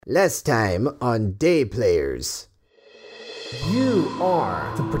Last time on Day Players. You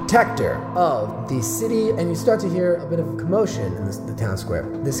are the protector of the city, and you start to hear a bit of commotion in the town square.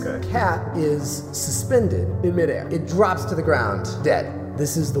 This cat is suspended in midair. It drops to the ground, dead.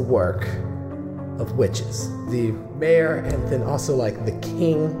 This is the work of witches. The mayor and then also the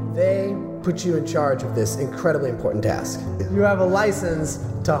king, they put you in charge of this incredibly important task. You have a license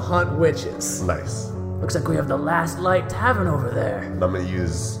to hunt witches. Nice. Looks like we have the Last Light Tavern over there. I'm gonna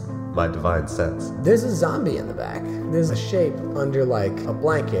use my divine sense. There's a zombie in the back. There's a shape under a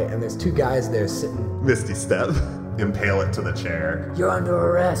blanket, and there's two guys there sitting. Misty step. Impale it to the chair. You're under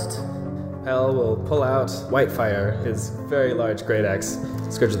arrest. El will pull out Whitefire, his very large great axe,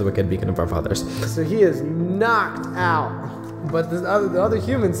 Scourge of the Wicked, Beacon of Our Fathers. So he is knocked out, but the other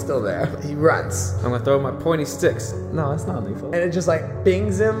human's still there. He runs. I'm gonna throw my pointy sticks. No, that's not lethal. And it just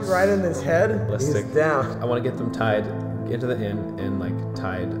bings him right in his head. Ballistic. He's down. I want to get them tied into the inn and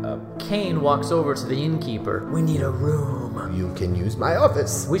tied up. Kane walks over to the innkeeper. We need a room. You can use my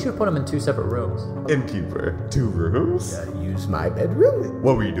office. We should put him in 2 separate rooms. Innkeeper. 2 rooms? Use my bedroom.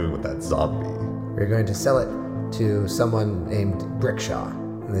 What were you doing with that zombie? We're going to sell it to someone named Brickshaw.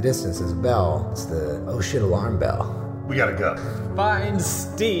 In the distance is a bell. It's the oh shit alarm bell. We gotta go. Find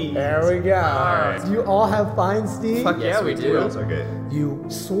Steve. There we go. Alright. Do you all have fine Steve? Fuck Yes, yeah, we do. Okay. You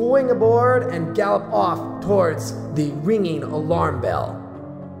swing aboard and gallop off towards the ringing alarm bell.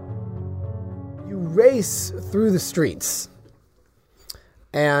 You race through the streets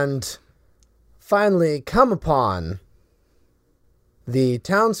and finally come upon the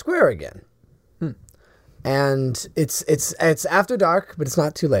town square again. And it's after dark, but it's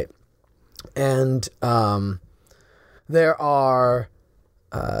not too late. And there are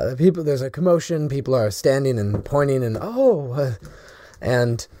people. There's a commotion. People are standing and pointing and oh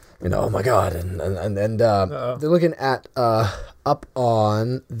my god, and they're looking at up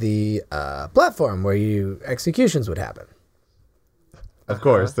on the platform where executions would happen. Of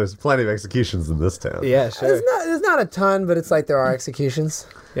course, there's plenty of executions in this town. Yeah, sure. There's not a ton, but it's there are executions.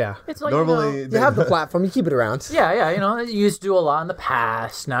 Yeah. It's like, Normally, You have the platform. You keep it around. yeah, you used to do a lot in the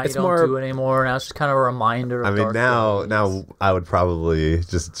past. Now It's you don't more- do it anymore. Now it's just kind of a reminder of I mean, dark now days. I would probably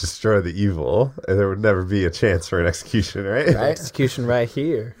just destroy the evil, and there would never be a chance for an execution, right? Right. Execution right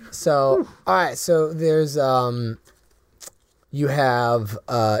here. So, all right. So there's you have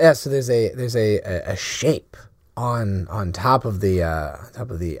so there's a shape on top of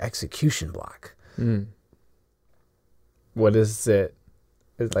the execution block. What is it?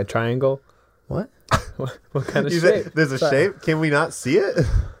 Is it triangle? What? What kind of You shape? say there's a shape? Can we not see it?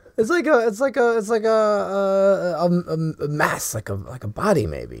 It's like a mass, like a body,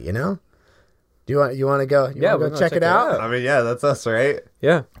 maybe. You know? Do you want to go? Yeah, wanna we're go gonna check check it it out. out. I mean, yeah, that's us, right?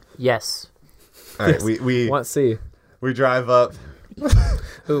 Yeah. Yes. All right, we Want to see. we drive up.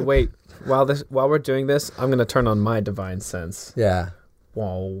 Ooh, wait. While we're doing this, I'm gonna turn on my divine sense. Yeah.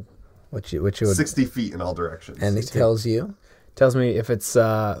 Whoa. What you would 60 feet in all directions. and it tells you. Tells me if it's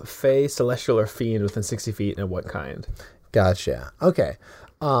Fey, Celestial, or Fiend within 60 feet and what kind. Gotcha. Okay.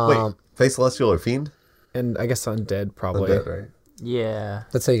 Wait, Fey Celestial or Fiend? And I guess undead, probably. Undead, right? Yeah.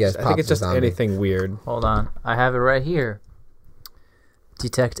 Let's say you guys. I think it's just anything weird. Hold on. I have it right here.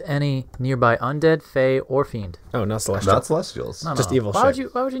 Detect any nearby undead, fey, or fiend. Oh, not Celestial. Not Celestials. No, Just no. evil Why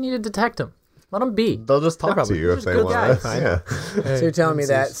shit. would you need to detect them? Let them be. They'll just talk to probably- you if they're they good want. guys. Yeah. So you're telling me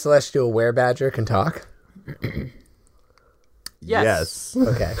that celestial werebadger can talk? Yes.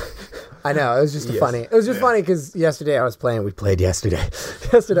 Okay. I know, it was just funny. It was just funny because yesterday I was playing. We played yesterday.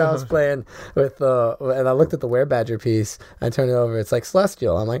 Yesterday I was playing with and I looked at the werebadger piece. I turned it over. It's like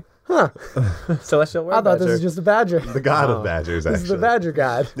celestial. I'm like, huh? Celestial I thought this Werebadger. was just a badger. The god of badgers, This actually. is the badger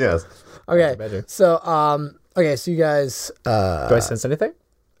god. Yes. Okay. Badger. So okay. So you guys Do I sense anything?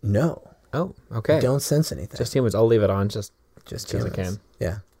 no, Oh, okay. don't sense anything. Just humans. I'll leave it on just just because I humans. can.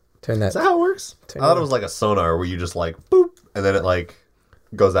 Yeah. Turn that. Is that how it works? I thought it was like a sonar where you just boop, and then it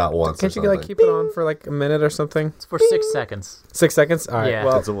goes out once. Can't or you something. keep it on for a minute or something? It's for 6 seconds. 6 seconds? All right. Yeah.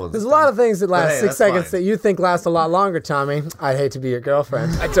 Well, It's a one- There's a lot of things that last hey, 6 that's seconds fine. that you think last a lot longer, Tommy. I'd hate to be your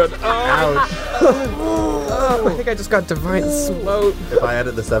girlfriend. I don't. Oh, I think I just got divine smote. If I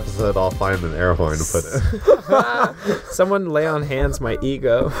edit this episode, I'll find an air horn to put it. Someone lay on hands my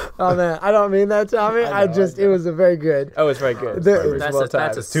ego. Oh man, I don't mean that, Tommy. It was a very good. Oh, it's very good. There- It was That's well a,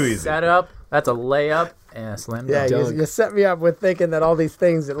 that's a timed. too easy. setup. That's a layup and a slam Yeah, dunk. you set me up with thinking that all these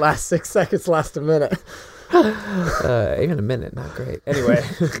things that last 6 seconds last a minute. Even a minute, not great. Anyway,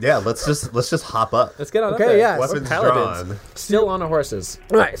 Yeah, let's just hop up. let's get on Okay, up there. yeah. We're Weapons paladins. drawn. Still on our horses.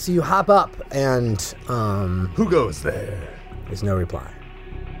 All right, so you hop up, and Who goes there? there's no reply.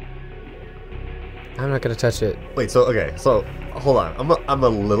 I'm not gonna touch it. Wait, so hold on. I'm a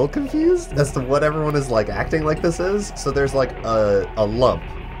little confused as to what everyone is like acting like this is. So there's like a lump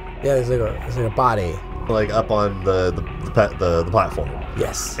Yeah, there's like a body. like up on the platform,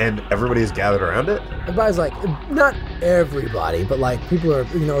 Yes. and everybody's gathered around it. Everybody's like, not everybody, but like people are,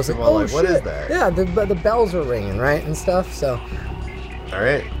 it's like, Well, oh like, shit. what is that? Yeah, the bells are ringing, right, and stuff. So All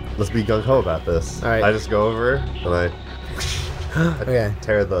right, let's be gung ho about this. All right. I just go over and I okay,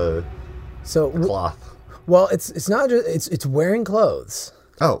 tear the so cloth. well, it's not just it's wearing clothes,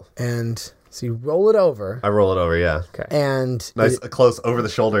 Oh, and so you roll it over, I roll it over. Yeah, and nice, close over the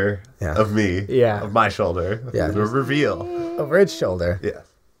shoulder Yeah. of me. Yeah. of my shoulder. Yeah. the reveal. over its shoulder. Yeah,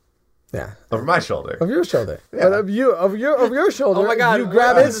 Yeah. over my shoulder. Of your shoulder. Yeah. But of your shoulder, Oh my God, you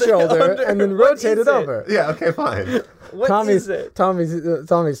grab what its is it shoulder under? and then What rotate is it it? over. Yeah, okay, fine. What Tommy's is it? Tommy's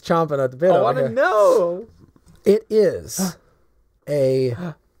chomping at the bit. I over want to here. know. It is a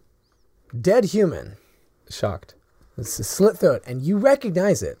dead human. Shocked. It's a slit throat, and you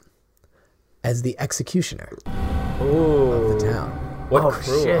recognize it as the executioner Ooh. of the town. What Oh,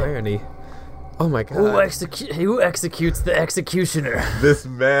 cruel shit. irony. Oh my god. Who executes the executioner? This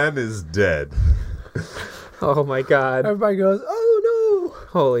man is dead. Oh my god. Everybody goes, "Oh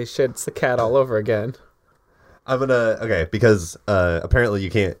Holy shit, it's the cat all over again. I'm gonna because apparently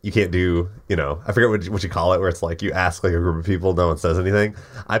you can't do I forget what you call it, where it's like you ask like a group of people, no one says anything.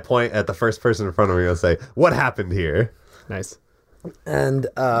 I point at the first person in front of me and say, "What happened here?" Nice. no!" And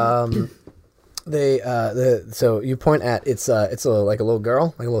so you point at it's like a little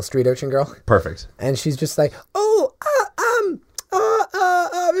girl, like a little street urchin girl, Perfect. and she's just like, "Oh,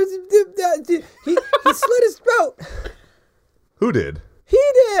 he slit his throat. Who did? He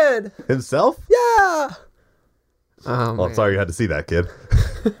did. Himself? Yeah." Oh, Well, I'm sorry you had to see that, kid.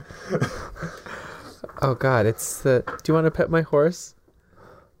 Oh god, it's the. Do you want to pet my horse?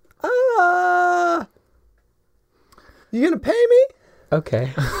 You gonna pay me?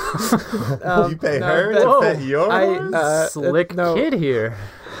 Okay. You pay no, her that- to Whoa. pet your I, horse? Slick no. kid here.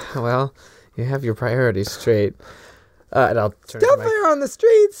 Well, you have your priorities straight. And I'll turn to Don't my. fire on the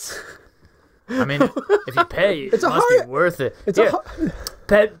streets. I mean, if you pay, It's it a must be hard- worth it. It's Here, a har-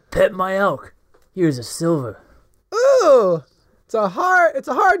 pet my elk. Here's a silver. ooh. It's a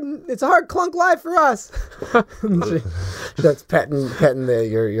hard clunk life for us. That's petting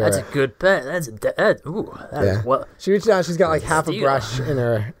your. That's a good pet. That's Yeah. well. She reaches down. She's got like half a Steal. brush in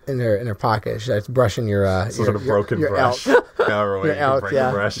her pocket. She's like brushing your Some sort of broken your brush. elk. However way Your you can elk, break yeah.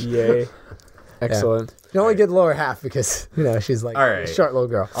 a brush. Yay. Excellent. You only get the lower half because she's like All right. a short little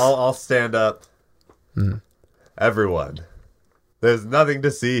girl. I'll stand up. Everyone, there's nothing to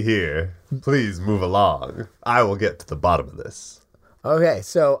see here. Please move along. I will get to the bottom of this. Okay,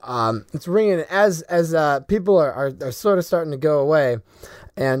 so it's ringing as people are sort of starting to go away,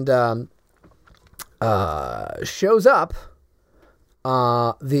 and shows up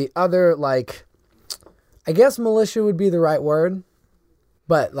the other, like, I guess militia would be the right word,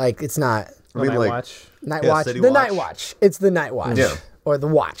 but like it's not I mean, Night like, watch. night Yeah, watch. City The Watch. night watch. It's the night watch. Yeah. Or the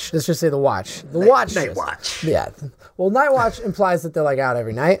watch. Let's just say the watch. The watch. Night shows- watch. Yeah. Well, night watch implies that they're like out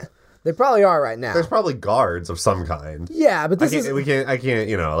every night. They probably are right now. There's probably guards of some kind. Yeah, but this is I can't,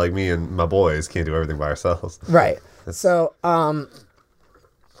 like me and my boys can't do everything by ourselves. right. So,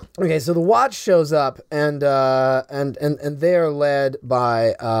 okay, so the watch shows up, and they are led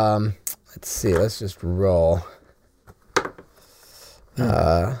by let's see, let's just roll.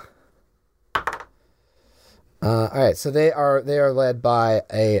 All right, so they are led by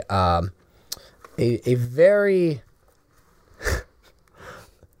a very.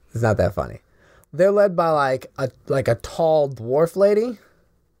 It's not that funny. They're led by like a tall dwarf lady.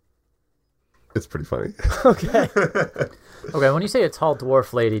 It's pretty funny. Okay. Okay, when you say a tall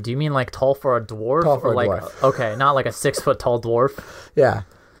dwarf lady, do you mean like tall for a dwarf? Tall for or a like, dwarf. Okay, not like a 6 foot tall dwarf. Yeah.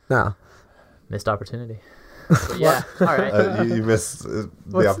 No. Missed opportunity. But yeah, all right. You missed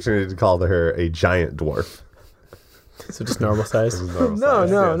the opportunity to call her a giant dwarf. So just normal size.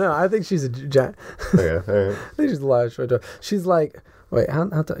 No. I think she's a giant. Okay, all right. I think she's a large short dwarf. She's like, wait, how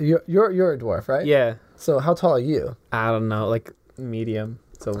tall? You're a dwarf, right? Yeah. So how tall are you? I don't know, like medium.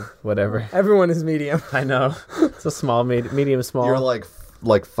 So whatever. Everyone is medium. I know. It's a small, medium, small. You're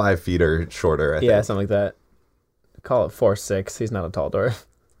like 5 feet or shorter. I think. yeah, something like that. Call it 4'6". He's not a tall dwarf.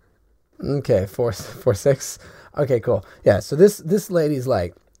 Okay, 4'6". Okay, cool. Yeah. So this lady's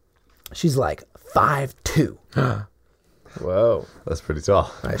like, she's like 5'2". Whoa. That's pretty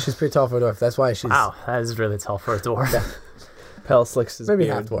tall. Right, she's pretty tall for a dwarf. That's why she's Wow, that is really tall for a dwarf. Pell slicks his maybe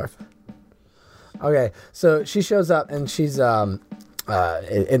beard. half dwarf. Okay, so she shows up and she's and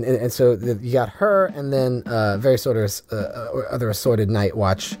so you got her and then very sort of other assorted night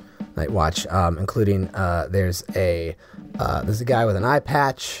watch Night Watch, including there's a guy with an eye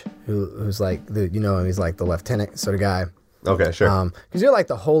patch who's like he's like the lieutenant sort of guy. Okay, sure. Because you're like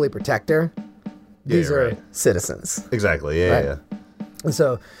the holy protector. These you're are right. citizens. Exactly. Yeah, Right. yeah. And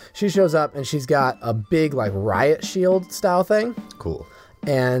so she shows up and she's got a big like riot shield style thing. Cool.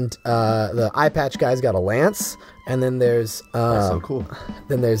 And the eye patch guy's got a lance. And then there's That's so cool.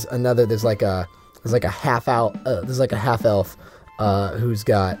 then there's like a half elf who's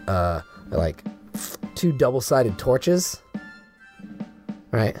got like 2 double-sided torches.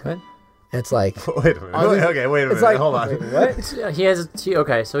 Right? What? It's like Wait a minute. Are these- Okay, wait a minute. it's like- Hold on. what? Yeah,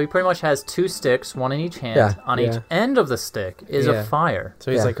 okay, so he pretty much has 2 sticks, one in each hand. Yeah. On Yeah. each end of the stick is Yeah. a fire.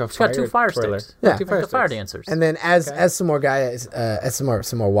 So he's Yeah. like a He's got 2 fire twirler. sticks. Yeah. 2 Like fire the fire sticks. dancers. And then as some more guys as some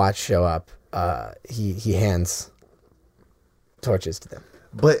more watch show up, he hands torches to them.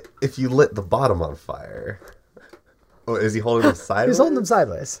 But if you lit the bottom on fire, is he holding them sideways? He's holding them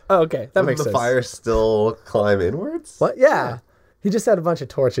sideways. Oh, okay. That Wouldn't makes the sense. fire still climb inwards? What? Yeah. He just had a bunch of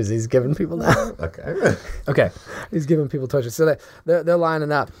torches he's giving people now. Okay. Okay. He's giving people torches. So they're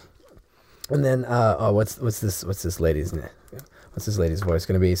lining up. And then what's this lady's name? What's this lady's voice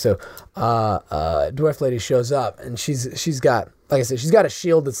going to be? So dwarf lady shows up and she's got, like I said, she's got a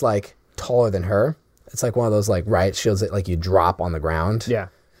shield that's like taller than her. It's like one of those like riot shields that like you drop on the ground. Yeah.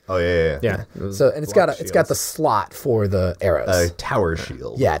 Oh yeah. Yeah. So and it's got the slot for the arrows. A tower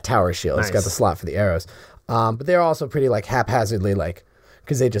shield. Yeah, tower shield. It's got Nice. the slot for the arrows. But they're also pretty like haphazardly like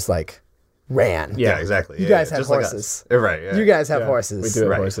because they just like ran. Yeah, exactly. You Yeah, guys have just like horses. us. Right. Yeah. You guys have Yeah, horses. We do have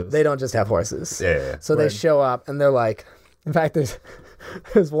Right. horses. They don't just have horses. Yeah. So they Right. show up and they're like, in fact,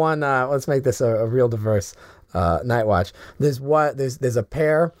 there's one. Let's make this a real diverse night watch. There's a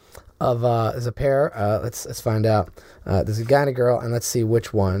pair of let's find out. There's a guy and a girl, and let's see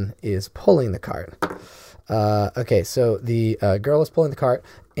which one is pulling the cart. Okay, so the girl is pulling the cart,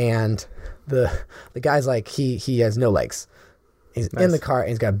 and the guy's like he has no legs. He's in Nice. the cart and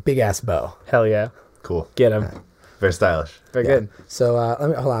he's got a big ass bow. Hell yeah. Cool. Get him. Very stylish. Very Yeah. good. So let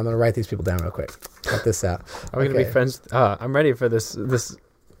me hold on. I'm gonna write these people down real quick. Cut this out. Are we going to be friends? I'm ready for this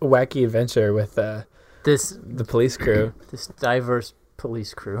wacky adventure with This the police crew. this diverse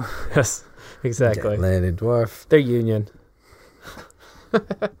police crew. Yes. Exactly. Lady dwarf. They're union.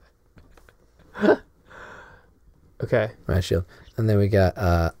 Okay. Right shield. And then we got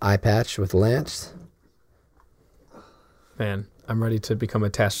eye patch with lance. Man, I'm ready to become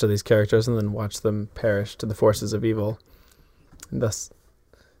attached to these characters and then watch them perish to the forces of evil, and thus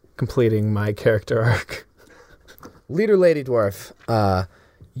completing my character arc. Leader Lady Dwarf.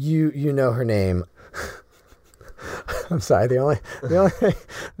 You know her name. I'm sorry. The only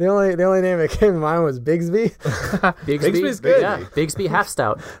name that came to mind was Bigsby. Bigsby's good. Yeah, Bigsby half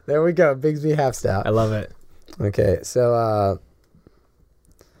stout. There we go. Bigsby half stout. I love it. Okay, so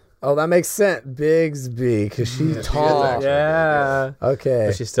that makes sense. Bigsby, because she's tall. actually. Yeah. Okay.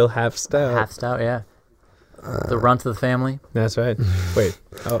 But she's still half stout. Half stout, yeah. The runt of the family. That's right. Wait.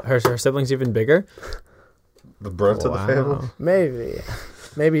 Oh, her siblings even bigger? The brunt of the family.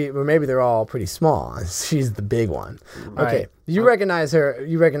 Maybe they're all pretty small. She's the big one. Okay, Right. you recognize her.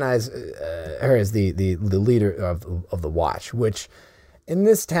 You recognize her as the leader of the watch, which in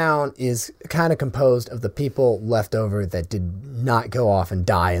this town is kind of composed of the people left over that did not go off and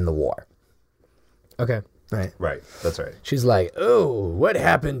die in the war. Okay. Right. Right. That's right. She's like, "Oh, what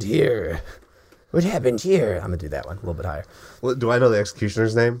happened here? What happened here?" I'm gonna do that one a little bit higher. Well, do I know the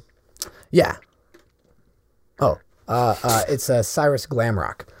executioner's name? Yeah. Oh, it's Cyrus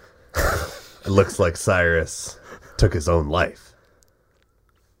Glamrock. It looks like Cyrus took his own life.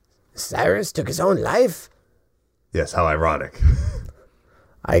 Cyrus took his own life? Yes, how ironic.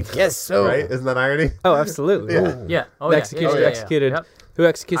 I guess so. Right? Isn't that irony? Oh, absolutely. Yeah. Oh, The yeah. executioner yeah, yeah, executed. Yep. Who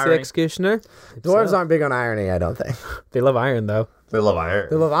executes the Irony. executioner? Dwarves aren't big on irony, I don't think. They love iron, though. They love iron.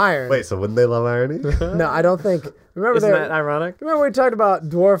 They love iron. Wait, so wouldn't they love irony? No, I don't think. Remember Isn't there- that ironic? Remember we talked about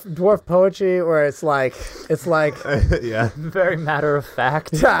dwarf poetry, where it's like, Yeah. Very matter of fact.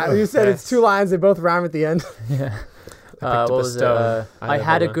 yeah, you said it's 2 lines, they both rhyme at the end. Yeah. picked up What a was it? stone. I I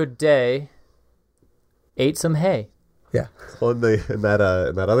had a never- good day. Ate some hay. Yeah. Well, in that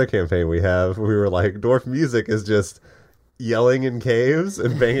other campaign we were like, dwarf music is just yelling in caves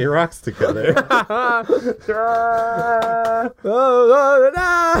and banging rocks together.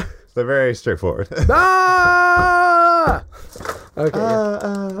 They're very straightforward. Ah! Okay,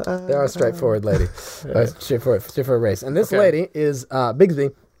 yeah. They are a straightforward lady. Straightforward race. And this Okay. lady is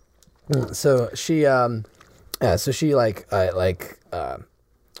Bigsby. So she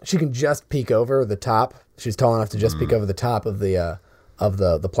she can just peek over the top. She's tall enough to just peek over the top of the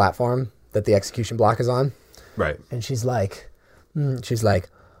platform that the execution block is on. Right. And she's like,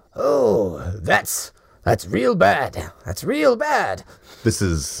 Oh, that's real bad. That's real bad. This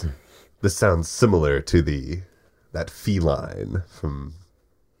sounds similar to that feline from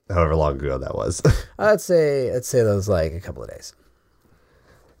however long ago that was. I'd say that was like a couple of days.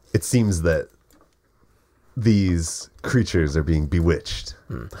 It seems that these creatures are being bewitched.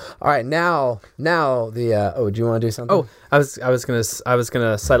 All right, now the do you want to do something? Oh, I was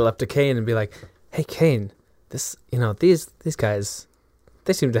gonna sidle up to Kane and be like, "Hey, Kane, these guys,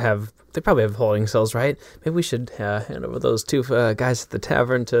 they probably have holding cells, right? Maybe we should hand over those two guys at the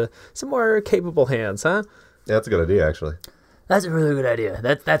tavern to some more capable hands, huh?" Yeah, that's a good idea, actually. That's a really good idea.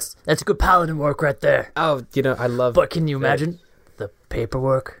 That's good paladin work right there. Oh, I love. But can you imagine the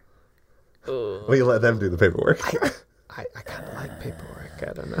paperwork? Well, you let them do the paperwork. I kind of like paperwork.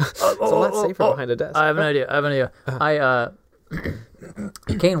 I don't know. It's a lot safer behind a desk. I have an idea.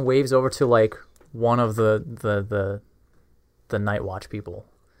 Kane waves over to like one of the night watch people.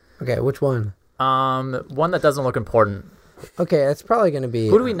 Okay, which one? One that doesn't look important. Okay, it's probably going to be.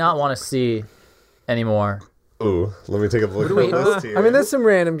 Who do we not want to see anymore? Ooh, let me take a look do we- at the list here. I mean, there's some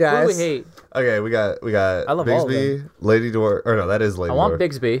random Who do guys. we hate? Okay, we got I love all of Bigsby, Lady Dwarf, or no, that is Lady I want Dwarf.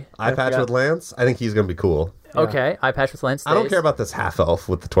 Bigsby. Eye patch Yeah. with Lance. I think he's gonna be cool. Okay, eye patch with Lance. I don't stays. care about this half elf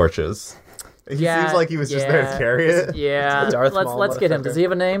with the torches. He seems like he was just there to carry it. Yeah, Darth let's Maul get him. motherfucker. Does he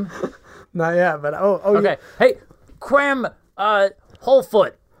have a name? Not yet, but oh, Okay. Hey, Cram,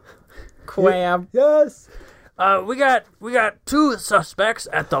 Wholefoot. Quam. yes. We got two suspects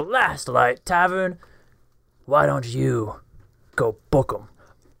at the Last Light Tavern. Why don't you go book them?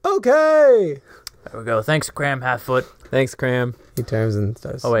 Okay. There we go. Thanks, Cram Halffoot. Thanks, Cram. He turns and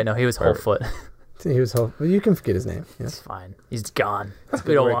starts. Oh wait, no, he was Wholefoot. He was whole. Well, you can forget his name. Yeah. It's fine. He's gone.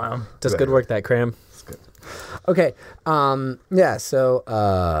 We don't want him. Does good work, that Cram. Okay. Yeah.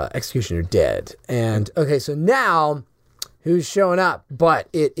 So, executioner dead, and okay. So now, who's showing up? But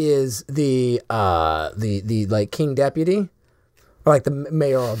it is the like king deputy, or like the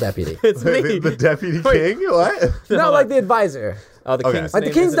mayoral deputy. It's me. the deputy king? What? No, like the advisor. Oh, the Okay. king's Like the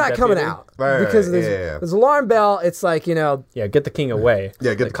name king's isn't not coming deputy? out Right, because right, there's yeah. there's alarm bell. It's like Yeah, get the king away.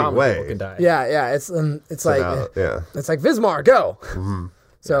 Yeah, get the king common away. people can die. yeah. It's So like now, yeah. it's like Vismar go.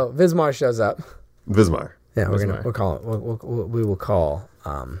 So Vismar shows up. Vismar. Yeah, Vismar. we'll call it. We will call.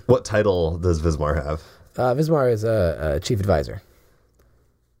 What title does Vismar have? Vismar is a chief advisor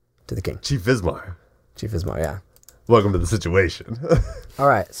to the king. Chief Vismar. Chief Vismar, yeah. Welcome to the situation. All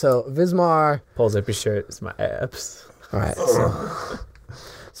right, so Vismar. Pulls up his shirt. It's my abs. All right,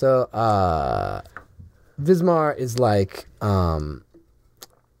 so Vismar is like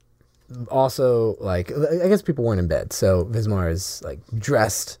also like I guess people weren't in bed, so Vismar is like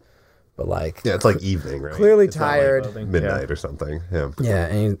dressed, but like Yeah, it's like evening, right? clearly It's not like tired. midnight or something. Yeah. Yeah,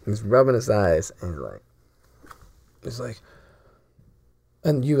 and he's rubbing his eyes, and he's like,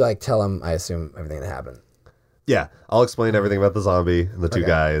 and you like tell him, I assume, everything that happened. Yeah, I'll explain everything about the zombie and the two Okay.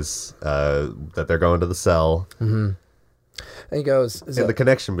 guys, that they're going to the cell, And he goes, and the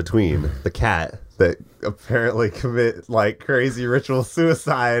connection between the cat that apparently commit like crazy ritual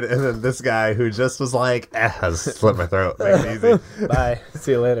suicide, and then this guy who just was like, I'll just slit my throat, make it easy. Bye.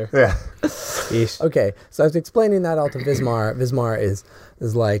 See you later. Yeah. Yeesh. okay, so I was explaining that all to Vismar. Vismar is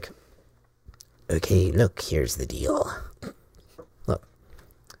like, okay, look, here's the deal. Look,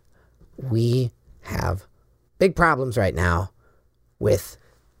 we have big problems right now with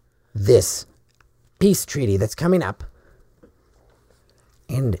this peace treaty that's coming up.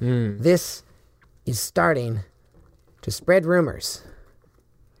 And this is starting to spread rumors.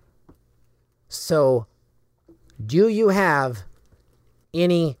 So, do you have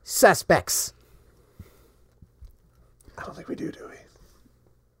any suspects? I don't think we do we?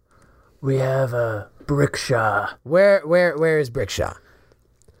 We have a Brickshaw. Where is Brickshaw?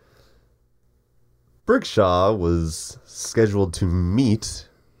 Brickshaw was scheduled to meet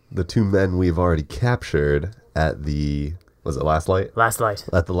the two men we've already captured at the was it Last Light? Last Light.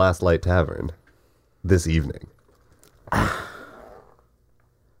 At the Last Light Tavern this evening.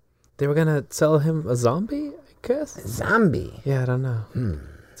 They were gonna sell him a zombie, I guess. Zombie. Yeah, I don't know.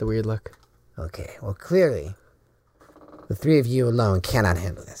 It's a weird look. Okay, well, clearly, the three of you alone cannot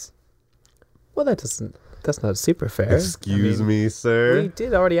handle this. Well, that's not super fair. Excuse me, We sir.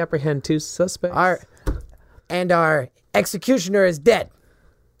 did already apprehend two suspects. Our executioner is dead.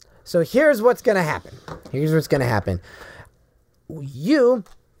 So here's what's gonna happen. You,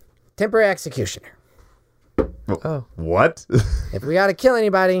 temporary executioner. Oh, What? If we gotta kill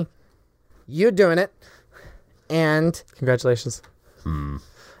anybody, you doing it. And congratulations. I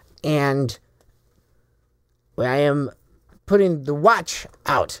am putting the watch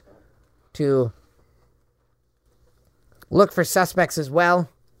out to look for suspects as well.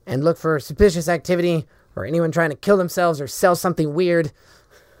 and look for suspicious activity or anyone trying to kill themselves or sell something weird.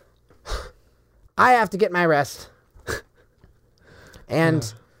 I have to get my rest.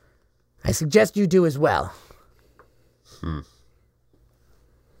 And I suggest you do as well.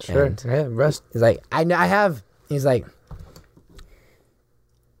 Sure. And Yeah, rest. he's like, he's like,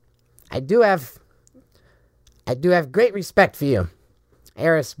 I do have great respect for you,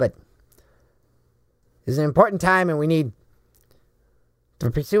 Eris, but this is an important time and we need to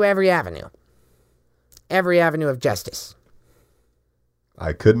pursue every avenue of justice.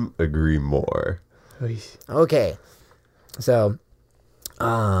 I couldn't agree more. Okay. So,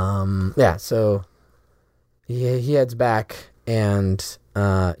 so he heads back, and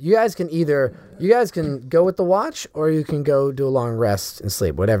you guys can go with the watch, or you can go do a long rest and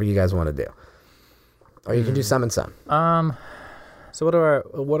sleep, whatever you guys want to do. Or you can do some and some. So what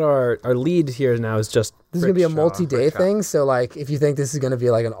are our lead here now is just This is gonna be a Rickshaw. multi-day thing, so like if you think this is gonna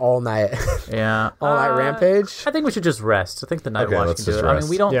be like an all-night Yeah. rampage. I think we should just rest. I think the night Okay, watch let's can do just it. I mean, rest.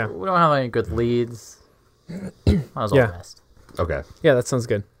 we don't have any good leads. Might as well Yeah. rest. Okay. Yeah, that sounds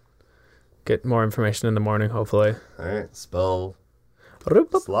good. Get more information in the morning, hopefully. All right. Spell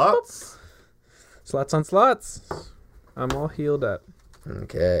Slots slots. on slots. I'm all healed up.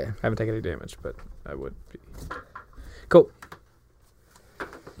 Okay. I haven't taken any damage, but I would be. Cool.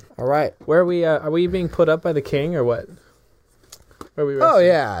 All right. Where are we being put up by the king or what? Where are we resting? Oh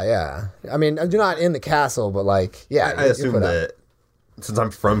yeah. I mean, you're not in the castle, but like, yeah. I you're assume put up. that since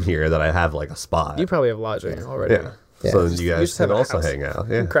I'm from here, that I have like a spot. You probably have lodging already. Yeah. Yeah. So then you guys just have can a also house. hang out.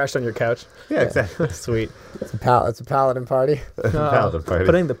 You Yeah. crashed on your couch. Yeah. Exactly. Sweet. It's a paladin party. Paladin party.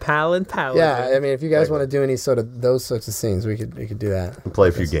 Putting the paladin. Yeah, I mean, if you guys want to do any sort of those sorts of things, we could do that. Play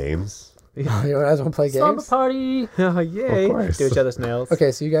a few games. You guys want to play Slumber games? party. Oh, yay. Of course. Do each other's nails.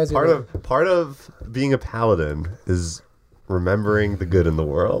 Okay, so you guys are Part of being a paladin is remembering the good in the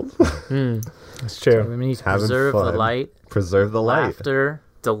world. That's true. We need to Having preserve the fun. light, Preserve the light. laughter,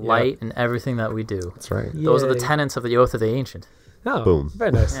 delight in everything that we do. That's right. Those are the Yay. tenets of the Oath of the Ancient. Oh, Boom.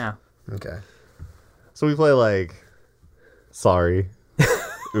 Very nice. Yeah. okay. So we play like Sorry,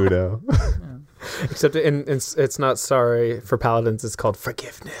 Uno. Except it's not sorry for paladins. It's called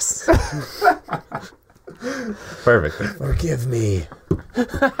forgiveness. Perfect. Forgive me.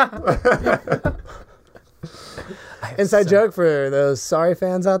 Inside joke for those sorry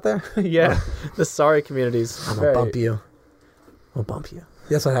fans out there. Yeah. The sorry communities. I'm gonna bump you. I'll bump you.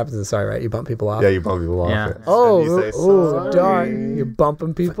 That's what happens in sorry, right? You bump people off. Yeah, you bump people off. Yeah. it. Oh, And you say, oh, "Sorry." dark. You're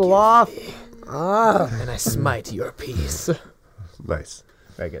bumping people off. Ah. And I smite your peace. Nice.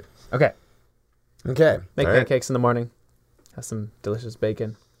 Very good. Okay. Okay. Make All right. pancakes in the morning. Have some delicious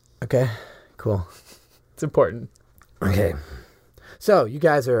bacon. Okay. Cool. It's important. Okay. So you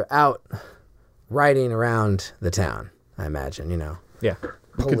guys are out riding around the town, I imagine, you know. Yeah.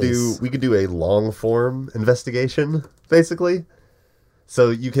 We could do a long form investigation, basically. So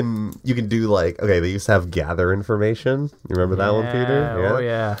you can do like, okay, they used to have gather information. You remember that one, Peter? Oh,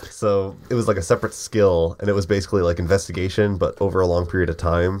 yeah. So it was like a separate skill, and it was basically like investigation, but over a long period of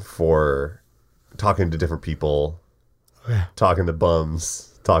time for talking to different people, talking to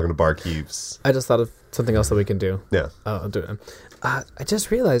bums, talking to barkeeps. I just thought of something else that we can do. Yeah. Oh, I'll do it. I just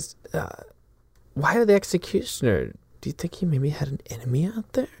realized, why are the executioner? Do you think he maybe had an enemy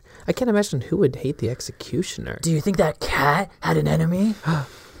out there? I can't imagine who would hate the executioner. Do you think that cat had an enemy?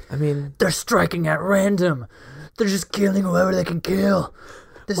 I mean, They're striking at random. They're just killing whoever they can kill.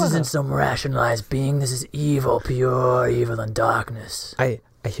 This isn't some rationalized being. This is evil, pure evil and darkness. I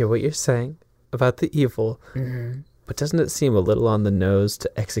hear what you're saying about the evil, but doesn't it seem a little on the nose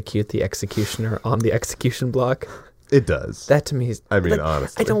to execute the executioner on the execution block? It does. That to me is. I mean, like,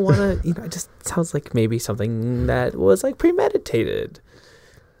 honestly. I don't want to. It just sounds like maybe something that was like premeditated.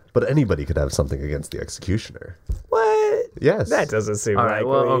 But anybody could have something against the executioner. What? Yes. That doesn't seem All right, likely.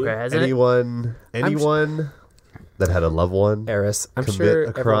 well, okay. Hasn't it? anyone that had a loved one. Eris, I'm commit sure a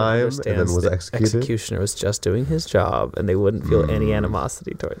everyone crime and understands then was the executed? executioner was just doing his job, and they wouldn't feel any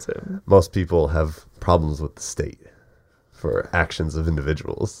animosity towards him. Most people have problems with the state for actions of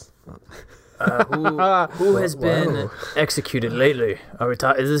individuals. Who has been executed lately? Are we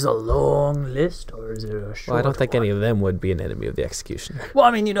is this a long list or is it a short Well, I don't think one? any of them would be an enemy of the executioner. Well,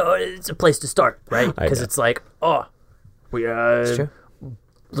 I mean, it's a place to start, right? I Because know. it's like, we It's true.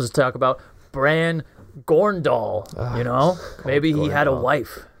 let's talk about Bran Gorndal. Maybe he had a Gorndal.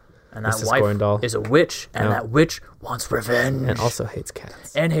 wife, and that Mrs. wife Gorndal. is a witch, and No. that witch wants revenge And also hates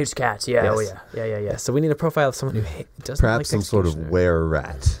cats. and hates cats. Yeah, Yes. oh yeah. Yeah, so we need a profile of someone who doesn't Perhaps like some sort of executioner.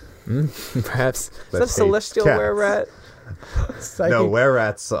 were-rat. Perhaps. Is that hates celestial cats. were-rat? Psychic. No,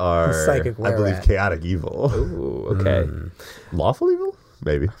 were-rats are, Psychic I believe, were-rat. chaotic evil. Ooh, okay. Lawful evil?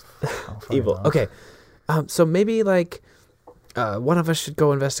 maybe. Evil. Okay. So maybe like one of us should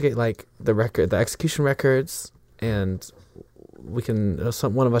go investigate like the execution records, and we can.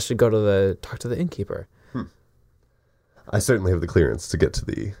 One of us should go to talk to the innkeeper. I certainly have the clearance to get to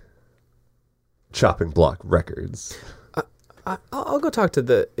the chopping block records. I'll go talk to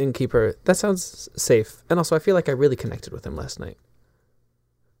the innkeeper. That sounds safe, and also I feel like I really connected with him last night.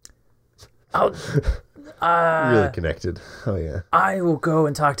 Really connected. Oh yeah. I will go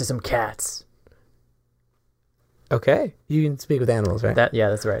and talk to some cats. Okay, You can speak with animals, right?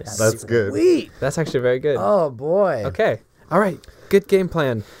 That's right. That's good. Sweet. that's actually very good. Oh boy. Okay, all right, good game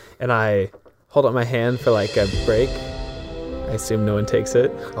plan. And I hold up my hand for like a break. I assume no one takes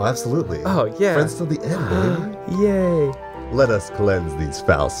it. Oh, absolutely. Oh yeah. Friends till the end, baby. Yay. Let us cleanse these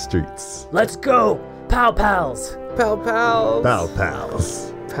foul streets. Let's go, pal pals. Pal pals. Foul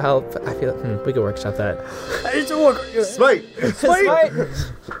pals. I feel we could workshop that. Smite!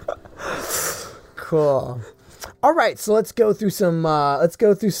 Cool. All right, so let's go through some. Let's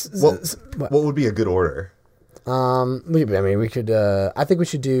go through. What would be a good order? We could. I think we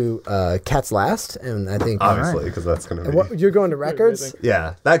should do cats last, and I think. Obviously, because that's going to be... What, you're going to records?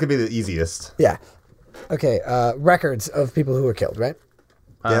 Yeah, that could be the easiest. Yeah. Okay. Records of people who were killed, right?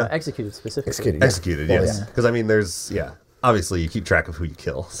 Yeah. Executed specifically. Executed. Yeah. Executed, Well, yes. yeah. Because, I mean, there's... Yeah. Obviously, you keep track of who you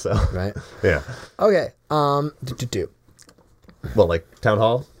kill, so... Right. Yeah. Okay. Well, like, town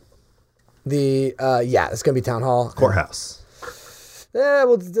hall? It's gonna be town hall. Courthouse. Yeah.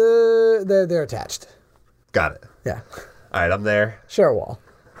 Well, they're attached. Got it. Yeah. All right, I'm there. Share a wall.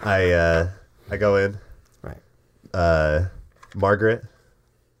 I go in. Right. Margaret,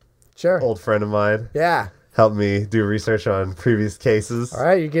 Sure. old friend of mine, Yeah. helped me do research on previous cases. All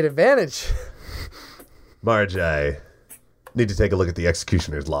right. You get advantage. Marge, I need to take a look at the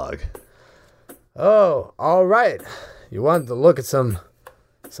executioner's log. Oh, all right. You wanted to look at some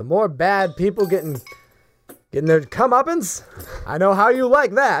more bad people getting their comeuppance? I know how you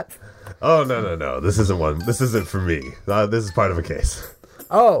like that. Oh, no. This isn't one. This isn't for me. This is part of a case.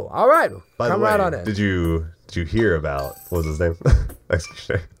 Oh, all right. By Come the way, right on in. did you hear about, what was his name?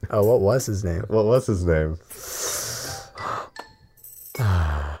 Executioner. Oh, what was his name? What was his name?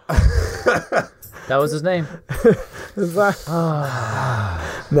 That was his name.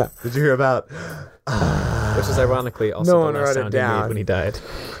 No. Did you hear about... Which is ironically also No the one last wrote it sound he down. made when he died.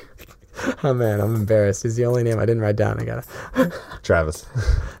 Oh man, I'm embarrassed. He's the only name I didn't write down. I gotta. Travis.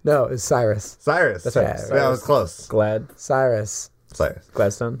 No, it's Cyrus. Cyrus. That's right. Yeah, Yeah, I was close. Cyrus. Cyrus.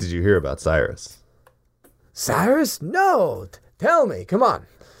 Gladstone. Did you hear about Cyrus? Cyrus? No. Tell me. Come on.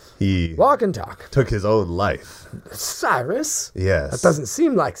 He Walk and talk. took his own life. Cyrus? Yes. That doesn't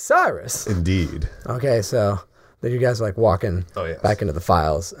seem like Cyrus. Indeed. Okay, so then you guys are like walking Oh, yes. back into the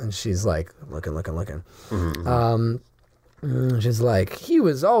files, and she's like looking. Mm-hmm. She's like, he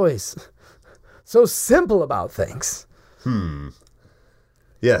was always so simple about things.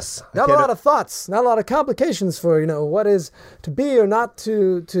 Yes. Not a lot of thoughts, not a lot of complications for, what is to be or not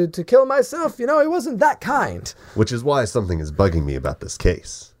to kill myself. He wasn't that kind. Which is why something is bugging me about this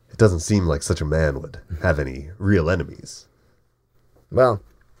case. It doesn't seem like such a man would have any real enemies. Well,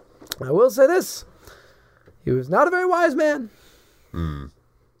 I will say this. He was not a very wise man.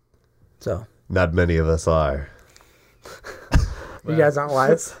 So, Not many of us are. you guys aren't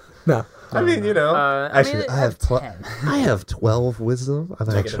wise? No. I mean, actually, I have 10. I have 12 wisdom. I'm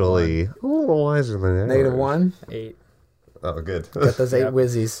actually a little wiser than that. -1. 8. Oh, good. Got those 8 Yep.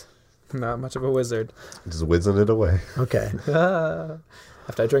 whizzies. Not much of a wizard. Just whizzing it away. Okay.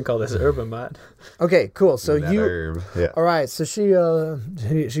 After I drink all this herb mud. Okay, cool. So That herb. Yeah. all right. So she goes,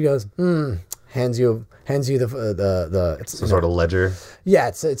 hands you the it's Some sort of ledger. yeah,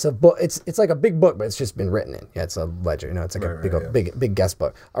 it's a book. It's like a big book, but it's just been written in. Yeah, it's a ledger. It's like Right, big guest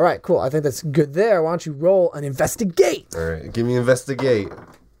book. All right, cool. I think that's good there. Why don't you roll an investigate? All right, give me investigate.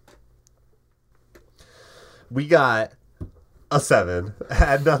 We got a 7.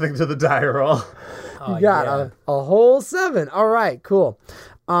 Add nothing to the die roll. Oh, You got a whole 7. All right, cool.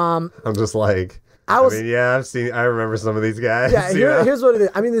 I'm just like, I remember some of these guys. Yeah, you know? here's what it is.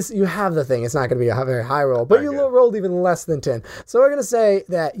 I mean, you have the thing. It's not going to be a very high roll, but you Okay. rolled even less than 10. So we're going to say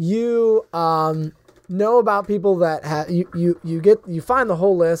that you know about people that you find the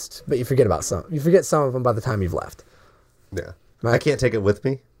whole list, but you forget about some. You forget some of them by the time you've left. Yeah. Right. I can't take it with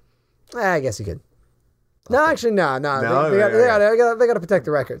me. I guess you could. No, actually, no. No? They Okay. got to protect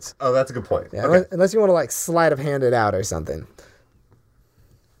the records. Oh, that's a good point. Yeah, Okay. unless you want to like sleight of hand it out or something.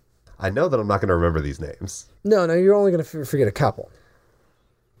 I know that I'm not going to remember these names. No, you're only going to forget a couple.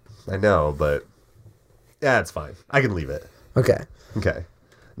 I know, but yeah, it's fine. I can leave it. Okay. Okay.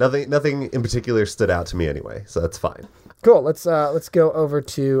 Nothing in particular stood out to me anyway, so that's fine. Cool. Let's go over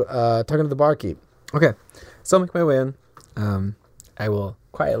to talking to the barkeep. Okay, so I'll make my way in. I will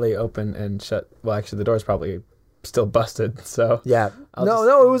quietly open and shut. Well, actually, the door's probably still busted. So Yeah. I'll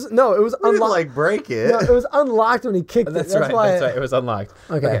No, it was We didn't, unlocked. like break it. No, it was unlocked when he kicked that's it. right. Why That's right. It was unlocked.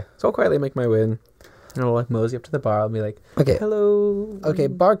 Okay. So I'll quietly make my way in. And I'll like mosey up to the bar. I'll be like, Okay. hello. Okay,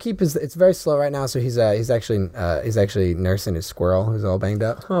 barkeep it's very slow right now, so he's actually nursing his squirrel who's all banged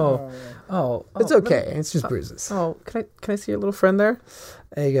up. Oh. It's okay. It's just bruises. Oh, can I see your little friend there?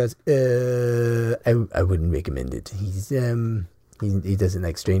 And he goes, I wouldn't recommend it. He doesn't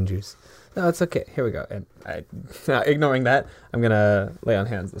like strangers. No, it's okay. Here we go. And ignoring that, I'm gonna lay on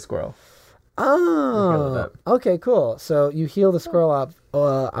hands the squirrel. Heal it Oh, up. okay, cool. So you heal the squirrel up.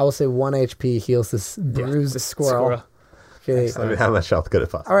 I will say 1 HP heals this bruised squirrel. Okay. I mean, how much health could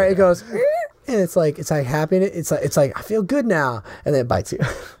it possibly All right, it have? goes, and it's like happy. It's like I feel good now, and then it bites you.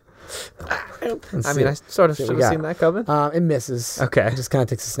 I mean, I sort of see what should we have got. seen that coming. It misses. Okay. It just kind of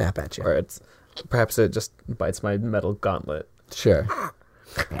takes a snap at you. Or it's perhaps it just bites my metal gauntlet. Sure.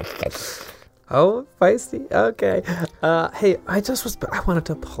 Oh, feisty. Okay. Hey, I wanted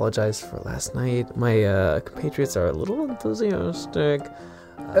to apologize for last night. My compatriots are a little enthusiastic.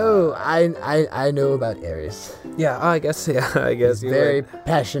 Oh, I know about Ares. Yeah, I guess. Yeah, I guess you Very would.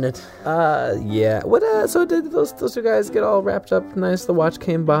 passionate. Yeah. What? So did those two guys get all wrapped up nice? The watch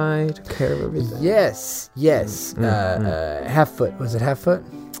came by, took care of everything. Yes. Half foot. Was it half foot?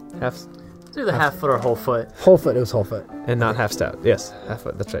 Half Do the half foot or whole foot. Whole foot. It was whole foot. and not half stout. Yes, half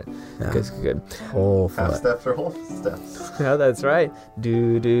foot. That's right. Yeah. Good. Whole Half foot. steps or whole steps? Yeah, that's right.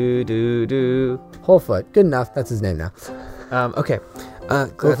 Do. Whole foot. Good enough. That's his name now. Okay.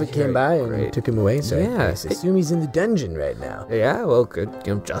 Clifford came by and took him away, so Yeah. I assume he's in the dungeon right now. Yeah, well, good.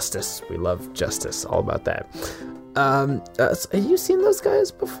 Justice. We love justice. All about that. So have you seen those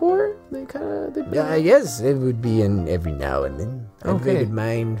guys before? They kind of. Yes, it would be in every now and then. I have a very Okay. good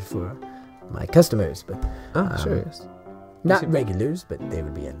mind for my customers, but Sure. Yes. not seem- regulars, but they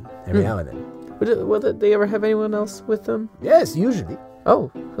would be in every now and then. Will they ever have anyone else with them? Yes, usually.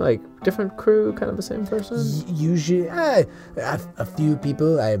 Oh, like different crew, kind of the same person. Usually, a few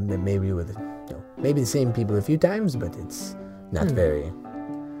people. I maybe with maybe the same people a few times, but it's not very.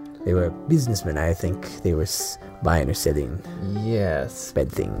 They were businessmen. I think they were buying or selling Yes.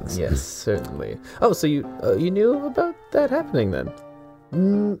 bad things. Yes, certainly. Oh, so you knew about that happening then?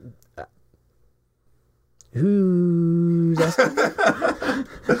 Who's asking?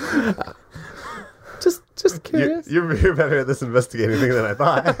 Just curious. You're better at this investigating thing than I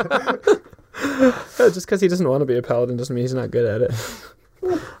thought. Just because he doesn't want to be a paladin doesn't mean he's not good at it.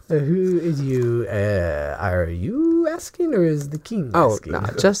 Who is you? Are you asking, or is the king Oh, asking?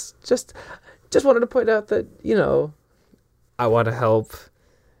 nah, just wanted to point out that I want to help.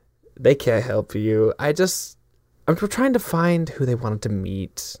 They can't help you. I'm trying to find who they wanted to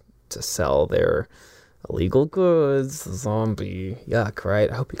meet to sell their illegal goods. Zombie, yuck, right?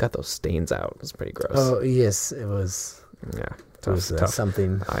 I hope you got those stains out. It was pretty gross. Oh yes, it was. Yeah, It was tough.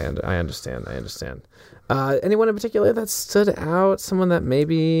 something. I understand. Anyone in particular that stood out? Someone that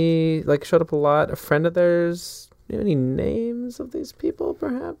maybe showed up a lot? A friend of theirs? Any names of these people,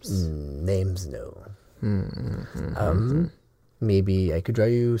 perhaps? Names, no. Mm-hmm. Maybe I could draw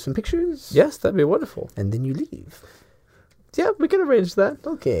you some pictures. Yes, that'd be wonderful. And then you leave. Yeah, we can arrange that.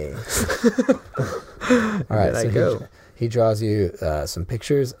 Okay. All right. I So go. he draws you some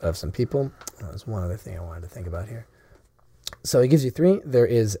pictures of some people. There's one other thing I wanted to think about here. So he gives you 3. There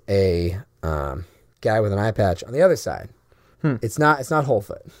is a guy with an eye patch on the other side. It's not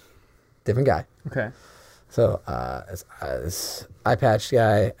Wholefoot. Different guy. Okay. So this eye patch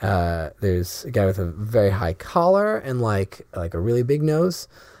guy. There's a guy with a very high collar and like a really big nose.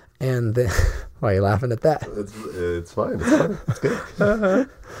 And then, why are you laughing at that? It's fine. It's good.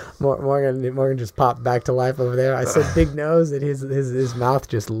 Morgan just popped back to life over there. I said big nose, and his mouth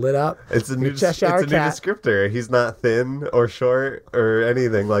just lit up. It's a new Cheshire cat. descriptor. He's not thin or short or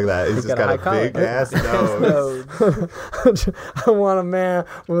anything like that. He's just got a high big ass nose. I want a man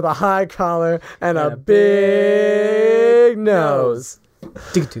with a high collar and a big nose.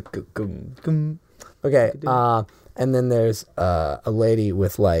 Okay. And then there's a lady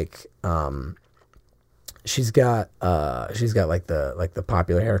with she's got like the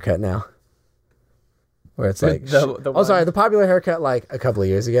popular haircut now, where it's like the popular haircut like a couple of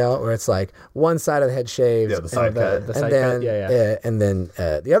years ago, where it's like one side of the head shaved, Yeah, the side cut. The side cut, then yeah. and then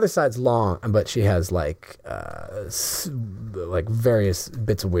the other side's long, but she has like various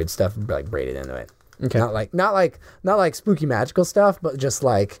bits of weird stuff like braided into it. Okay. Not like spooky magical stuff, but just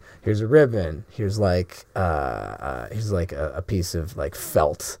like here's a ribbon, here's like a piece of like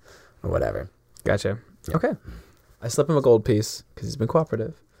felt or whatever. Gotcha. Yeah. Okay. I slip him a gold piece because he's been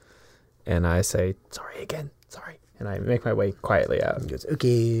cooperative, and I say sorry again, sorry, and I make my way quietly out. He goes,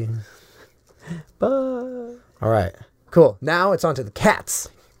 okay. Bye. All right. Cool. Now it's on to the cats.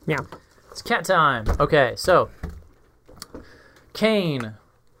 Meow. It's cat time. Okay, so Kane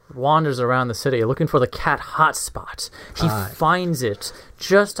wanders around the city looking for the cat hotspot. He finds it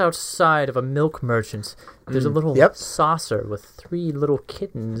just outside of a milk merchant. There's a little saucer with 3 little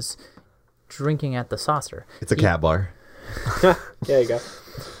kittens drinking at the saucer. It's a cat bar. There you go.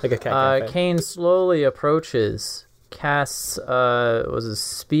 Like a cat cafe. Kane slowly approaches, casts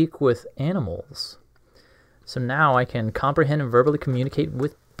speak with animals. So now I can comprehend and verbally communicate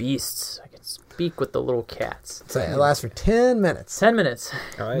with beasts. I can speak with the little cats. So it lasts for 10 minutes. 10 minutes.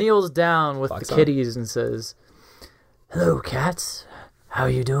 All right. Kneels down with Clock's the on. kitties and says, "Hello, cats. How are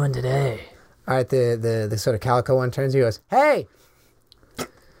you doing today? All right. The sort of calico one turns to you and goes, hey,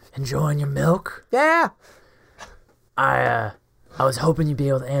 Enjoying your milk? yeah. I was hoping you'd be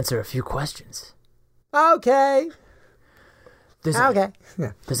able to answer a few questions. Okay. There's Okay.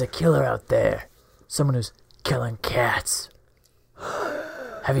 Yeah. a killer out there. Someone who's killing cats.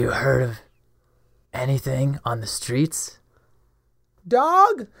 Have you heard of anything on the streets?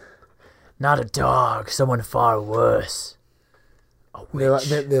 Dog? Not a dog. Someone far worse. A witch.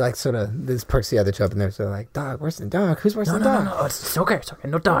 They like sort of, this perks the other two up and they're sort of like, dog, worse than dog? Who's worse than dog? No. It's okay. It's okay.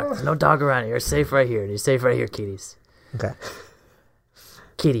 No dog. There's no dog around here. You're safe right here. You're safe right here, kitties. Okay.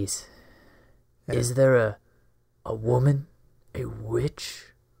 Kitties. Yeah. Is there a woman, a witch,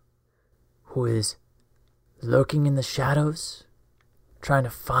 who is lurking in the shadows, trying to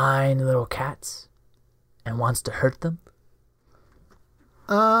find little cats, and wants to hurt them?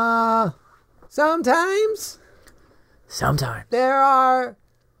 Sometimes Sometimes. there are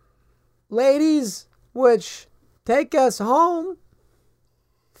ladies which take us home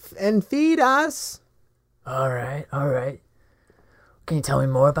and feed us. All right. Can you tell me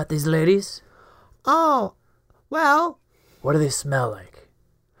more about these ladies? Oh, well, What do they smell like?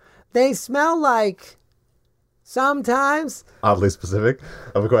 they smell like sometimes. Oddly specific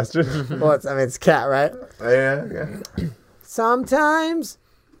of a question. Well, it's cat, right? yeah. Sometimes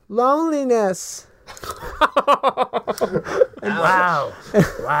loneliness. Wow.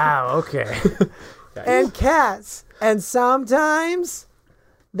 Wow, okay. And cats. And sometimes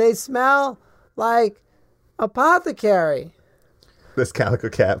they smell like apothecary. This calico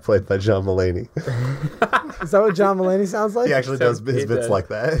cat played by John Mulaney. Is that what John Mulaney sounds like? He actually does his He bits did. like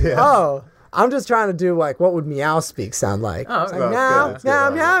that. Yeah. Oh, I'm just trying to do like what would meow speak sound like? Oh, It's okay. like Oh, meow, good. That's meow,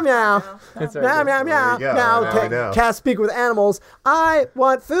 good. meow, meow, That's meow, very meow, good. meow, There you go. meow. Now we know. Cats speak with animals. I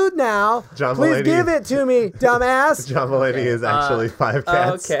want food now. John Please Mulaney. give it to me, dumbass. John Mulaney is actually 5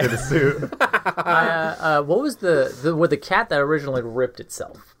 cats okay. in a suit. What was the cat that originally ripped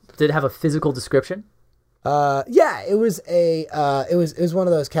itself? Did it have a physical description? Yeah, it was one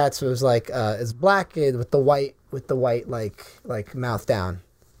of those cats who was like it's black with the white like mouth down.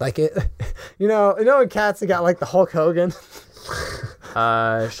 Like it, you know when cats they got like the Hulk Hogan.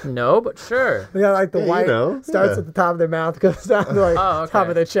 No, but sure. They got like the Yeah, white you know, starts yeah. at the top of their mouth, goes down to like Oh, okay. top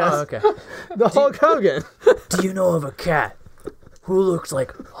of their chest. Oh, okay. The Hulk Hogan. Do you know of a cat who looks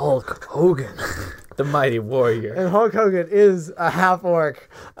like Hulk Hogan? The mighty warrior. And Hulk Hogan is a half orc.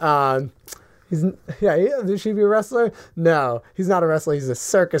 Should he be a wrestler? No, he's not a wrestler. He's a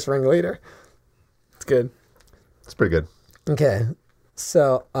circus ringleader. It's good. It's pretty good. Okay,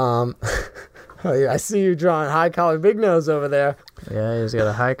 so oh yeah, I see you drawing high collar, big nose over there. Yeah, he's got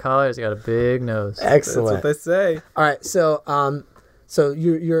a high collar. He's got a big nose. That's Excellent. what they say. All right, so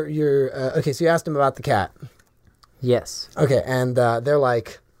you're okay. So you asked him about the cat. Yes. Okay, and they're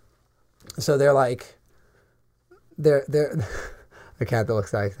like the cat that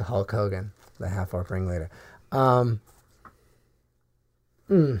looks like the Hulk Hogan, the half orc ringleader.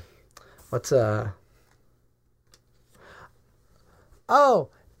 What's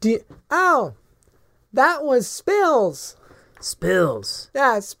that was Spills. Spills.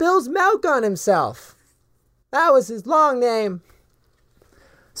 Yeah, spills milk on himself. That was his long name.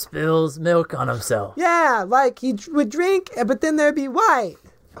 Spills milk on himself. Yeah, like he would drink, but then there'd be white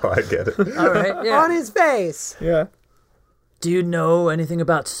Oh, I get it. All right. Yeah. on his face. Yeah. Do you know anything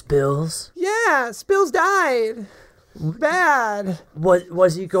about Spills? Yeah, Spills died. Bad. What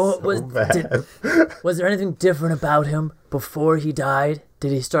was he going? bad. Was there anything different about him before he died?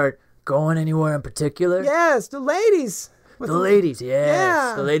 Did he start going anywhere in particular? Yes, the ladies. The ladies, yes.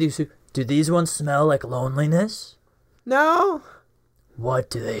 Yeah. The ladies who. Do these ones smell like loneliness? No. What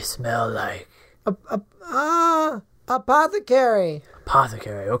do they smell like? Apothecary.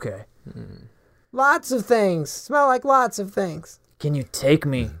 Apothecary, okay. Lots of things. Smell like lots of things. Can you take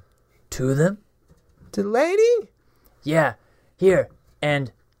me to them? To the lady? Yeah, here.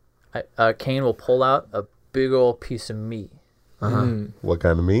 And Kane will pull out a big old piece of meat. What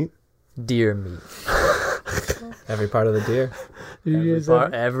kind of meat? Deer meat. Every part of the deer.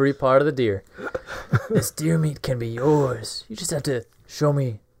 Every part of the deer. This deer meat can be yours. You just have to show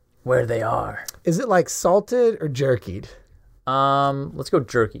me where they are. Is it like salted or jerkied? Let's go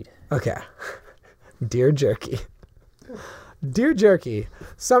jerkied. Okay. Deer jerky. Deer jerky.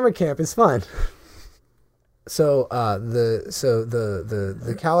 Summer camp is fun. So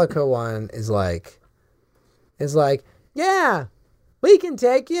the calico one is like, yeah, we can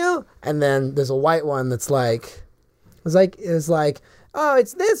take you. And then there's a white one that's like, is like, oh,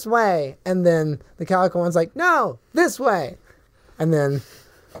 it's this way. And then the calico one's like, no, this way. And then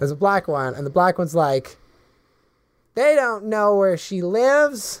there's a black one, and the black one's like, they don't know where she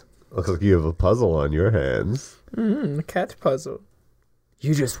lives. Looks like you have a puzzle on your hands. A cat puzzle.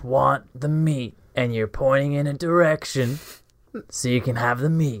 You just want the meat, and you're pointing in a direction so you can have the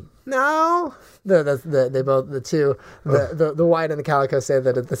meat. No, the white and the calico say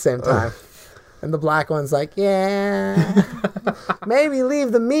that at the same time, and the black one's like, yeah, maybe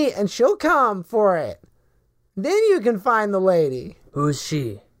leave the meat and she'll come for it. Then you can find the lady. Who's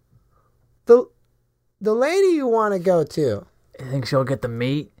she? The lady you want to go to. You think she'll get the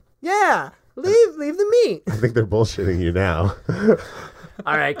meat? Yeah, leave the meat. I think they're bullshitting you now.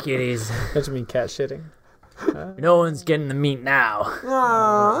 All right, kitties. What do you mean cat shitting? No one's getting the meat now.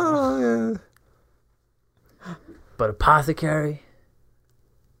 Oh, yeah. But apothecary,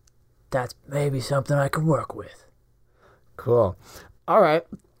 that's maybe something I can work with. Cool. All right.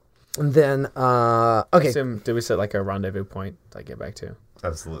 And then, okay. Assume, did we set like a rendezvous point to like, get back to?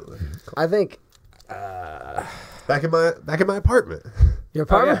 Absolutely. I think Back in my apartment. your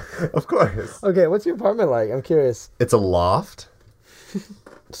apartment. Of course. Okay, what's your apartment like? I'm curious. It's a loft,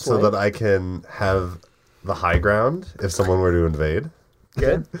 so Sweet. that I can have the high ground if someone were to invade.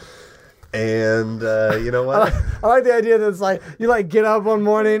 Good. And you know what? I like the idea that it's like you like get up one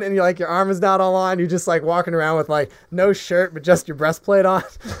morning and you like your arm is not all on. You're just like walking around with like no shirt but just your breastplate on.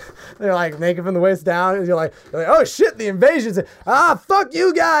 They're like naked from the waist down, and you're like, oh shit, the invasion's fuck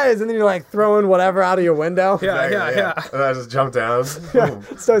you guys, and then you're like throwing whatever out of your window. Yeah. And I just jump down.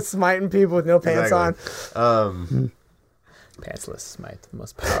 Start smiting people with no pants Exactly. on. Pantsless smite, the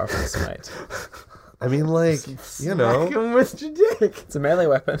most powerful smite. I mean, like, you know, Smack 'em with your dick. It's a melee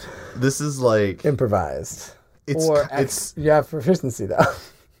weapon. this is like Improvised. it's You have proficiency though.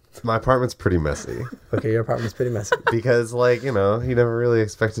 my apartment's pretty messy Okay, your apartment's pretty messy. because, like, you know, you never really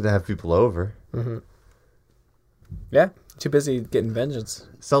expected to have people over. Yeah, too busy getting vengeance.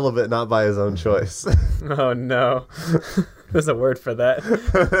 Celibate, not by his own choice. Oh no, there's a word for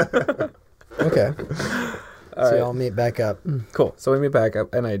that. Okay. All So right. y'all meet back up. Cool. So we meet back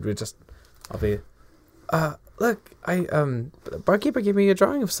up, and I'll be, look, barkeeper gave me a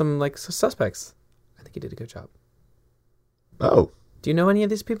drawing of some like suspects. I think he did a good job. Oh, Do you know any of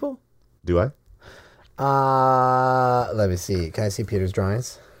these people? do I? Let me see. Can I see Peter's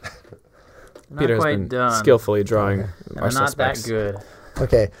drawings? Not Peter's quite been done. skillfully drawing And our I'm not suspects. that good.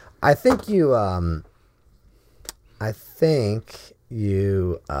 Okay. I think you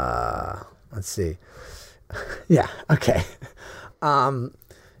let's see. Yeah, okay.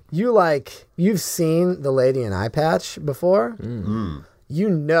 You've seen the lady in eye patch before. You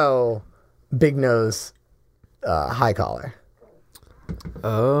know Big Nose High Collar.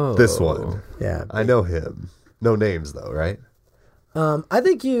 Oh, This one. Yeah. I know him. No names, though, right? I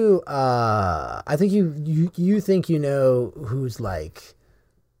think you think you know who's like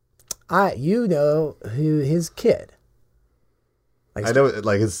you know who his kid. Like, I know,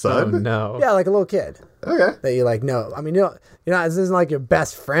 like, his Oh son. no. yeah, like a little kid Okay. that you like know. I mean, you're not this isn't like your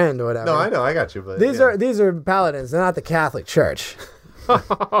best friend or whatever. No, I know. I got you. But These yeah. are paladins. They're not the Catholic Church.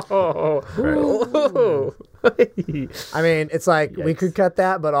 Oh. I mean, it's like we Yikes. could cut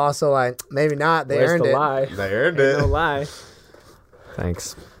that, but also like maybe not. They Where's earned the it. lie? They earned Ain't it. no lie.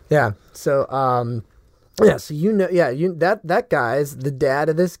 Thanks. Yeah. So yeah. So you know, yeah, that guy's the dad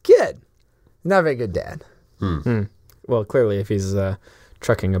of this kid. Not a very good dad. Well, clearly, if he's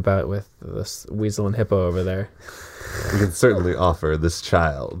trucking about with this weasel and hippo over there, We can certainly offer this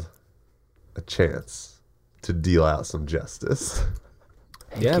child a chance to deal out some justice.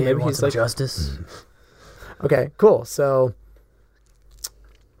 Hey, Yeah, kid, maybe want he's some like- justice. Okay. Cool. So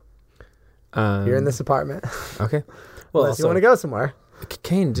you're in this. this apartment. Okay. Well, Unless you want to go somewhere.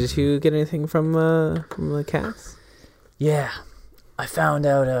 Kane, did you get anything from the cats? Yeah, I found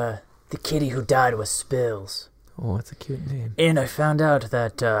out the kitty who died was Spills. Oh, that's a cute name. And I found out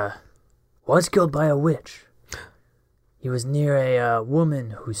that was killed by a witch. He was near a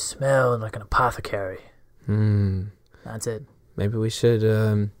woman who smelled like an apothecary. That's it. Maybe we should.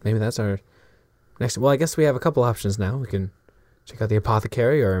 Maybe that's our next. Well, I guess we have a couple options now. We can check out the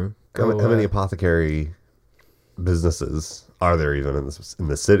apothecary or go. How many apothecary businesses are there even in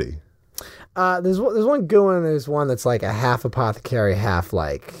the city? There's one good one. There's one that's like a half apothecary, half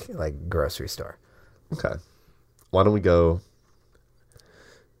like grocery store. Okay. Why don't we go?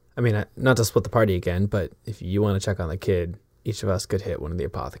 I mean, not to split the party again, but if you want to check on the kid, each of us could hit one of the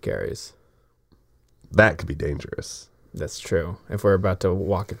apothecaries. That could be dangerous. That's true. If we're about to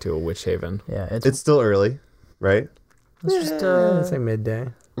walk into a witch haven. Yeah, It's still early, right? let's just It's like midday.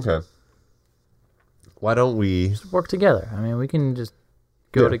 Okay. Why don't we work together. I mean, we can just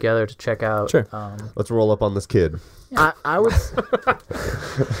go Yeah. together to check out. Sure. let's roll up on this kid? I would.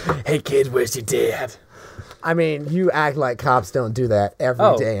 Hey, kid, where's your dad? I mean, you act like cops don't do that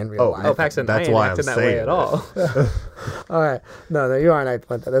every day in real life. Oh, Paxton, That's I ain't why I'm acting that way saying at all. All right. No, you aren't acting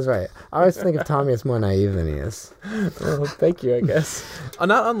like that. That's right. I always think of Tommy as more naive than he is. Well, thank you, I guess.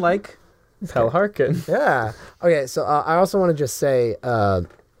 Not unlike Pell Harkin. Yeah. Okay. So I also want to just say,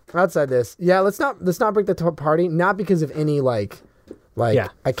 outside this, let's not break the party. Not because of any like Yeah.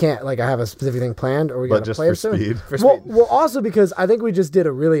 I can't I have a specific thing planned or we got But to just play for or something. speed. Well, also because I think we just did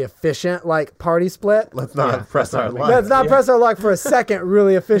a really efficient party split. Let's not press our luck. Let's not press our luck for a second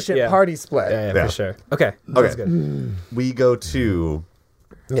really efficient Yeah. party split. Yeah, for sure. Okay. Okay. Good. We go to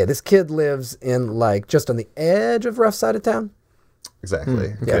Yeah, this kid lives in just on the edge of rough side of town.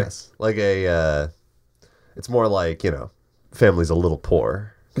 exactly. Yeah. Yes. Like it's more like, family's a little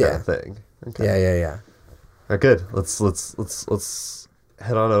poor kind of thing. Okay. Yeah. All right, good. Let's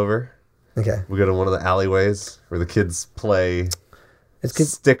head on over. Okay. We go to one of the alleyways where the kids play It's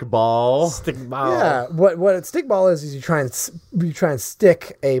kids. stick ball. Stick ball. Yeah. What a stick ball is you try and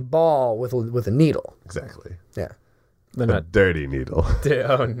stick a ball with a needle. Exactly. Yeah. They're A not. dirty needle.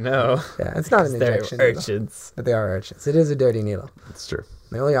 Oh no. Yeah. It's not an They're injection needle, urchins. but they are urchins. It is a dirty needle. It's true.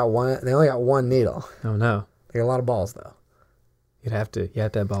 They only got one needle. Oh no. They got a lot of balls though. You have to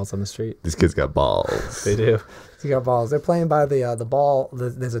have balls on the street. These kids got balls. They do. So you got balls. They're playing by the ball.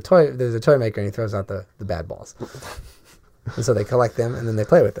 There's a toy maker and he throws out the bad balls. And so they collect them and then they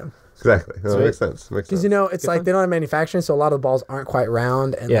play with them. Exactly. No, that Sweet. makes sense. Makes Because sense. it's like they don't have manufacturing, so a lot of the balls aren't quite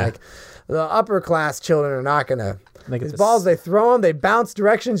round, and Yeah. like the upper class children are not gonna. They get These this- balls, they throw them, they bounce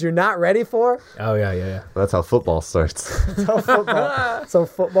directions you're not ready for. Oh yeah. That's how football starts. So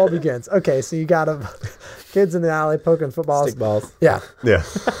football begins. Okay, so you got kids in the alley poking footballs. Stick balls. Yeah, Yeah.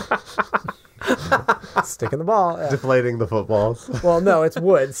 sticking the ball. Yeah. Deflating the footballs. Well, no, it's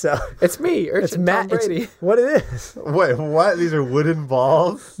wood, so It's me, Urchin it's Tom Matt. Brady. It's what it is. Wait, what? These are wooden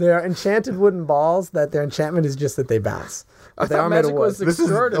balls? They are enchanted wooden balls. That their enchantment is just that they bounce. But they thought are made of magic wood. was This is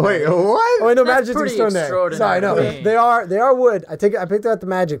extraordinary. wait, what? Oh, I know That's magic's pretty extraordinary. Sorry, no, extraordinary. they are wood. I picked out the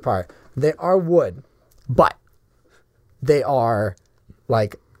magic part. They are wood, but they are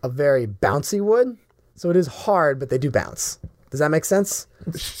like a very bouncy wood. So it is hard, but they do bounce. Does that make sense?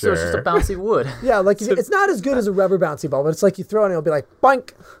 So it's just a bouncy wood. Yeah, like it's not as good as a rubber bouncy ball, but it's like you throw it and it'll be like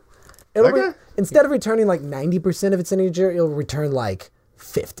boink. Okay. Instead of returning like 90% of its energy, it'll return like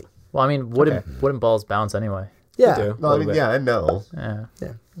 50. Well, I mean, wooden balls bounce anyway. Yeah, They do. No, I mean, yeah, I know. Yeah.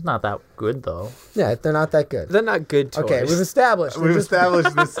 Yeah. It's not that good though. yeah, they're not that good. They're not good toys. Okay, we've established. We've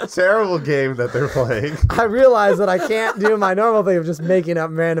established this terrible game that they're playing. I realize that I can't do my normal thing of just making up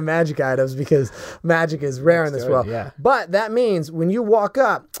random magic items because magic is rare in this good, world. yeah. But that means when you walk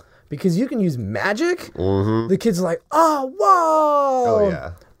up, because you can use magic, the kids are like, oh, whoa. Oh,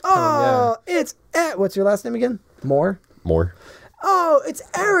 yeah. Oh, it's, what's your last name again? Moore? More. Oh, it's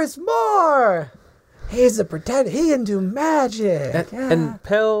Eris Moore. He's a pretender. He can do magic. Yeah. And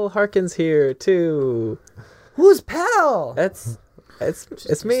Pell Harkin's here too. Who's Pell? It's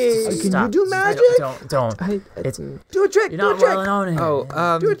me. Can Stop. you do magic? Don't. It's Do a trick. You're Do a not trick. well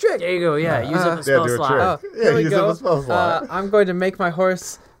known. Do a trick. There you go. Yeah, use up the spell do a slot. trick. Oh, Yeah, here we use up go. a spell slot. I'm going to make my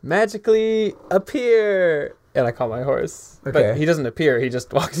horse magically appear, and I call my horse. Okay. But he doesn't appear. He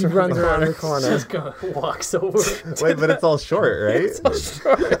just walks He runs around the corner. Just go walks over. Wait, but it's all short, right?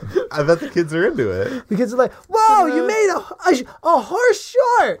 I bet the kids are into it. The kids are like, whoa, you made a horse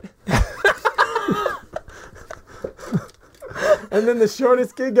short. And then the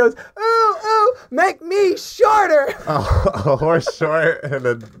shortest kid goes, ooh, make me shorter. A horse short and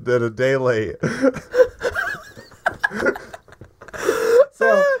a day late.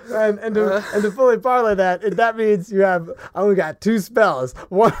 So, and to fully parlay that means you have, I only got two spells.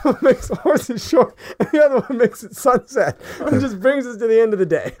 One of them makes horses short, and the other one makes it sunset. It just brings us to the end of the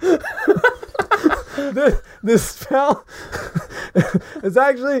day. This spell is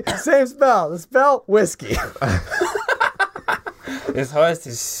actually same spell. The spell, whiskey. His horse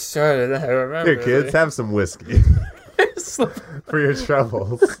is shorter than I remember. Here, kids, have some whiskey. for your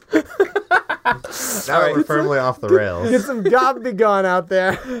troubles. Now we're firmly off the rails. Get some gobbledygook out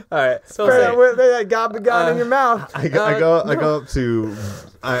there. All right. So Spray that gobbledygook in your mouth. I go up to.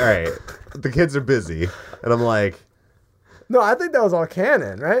 All right, the kids are busy, and I'm like, No, I think that was all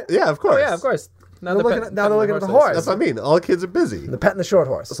canon, right? yeah, of course. yeah, of course. Now They're looking at the horse. That's what I mean. All the kids are busy. The pet and the short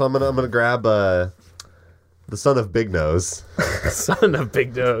horse. So I'm gonna grab the son of Big Nose. Son of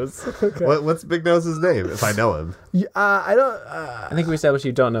Big Nose. What's Big Nose's name? If I know him. I don't. I think we established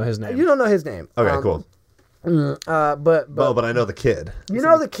you don't know his name. You don't know his name. Okay, cool. But I know the kid. you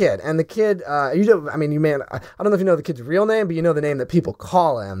know the kid, and the kid. You do. I mean, you may. I don't know if you know the kid's real name, but you know the name that people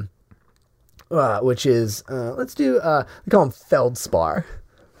call him, which is let's do. We call him Feldspar.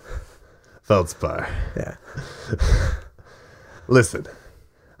 Feldspar. Yeah. Listen,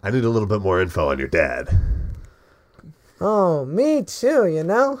 I need a little bit more info on your dad. Oh, me too. You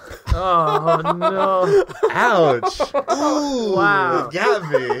know. Oh no! Ouch! Ooh, Wow. got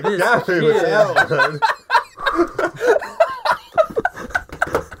me. Got me with kid. that one.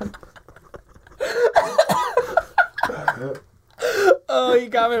 Oh, you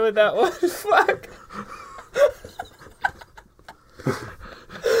got me with that one. Fuck.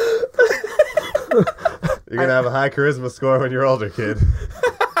 You're gonna have a high charisma score when you're older, kid.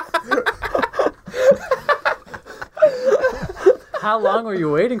 How long were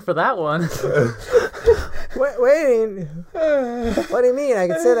you waiting for that one? Waiting. What do you mean? I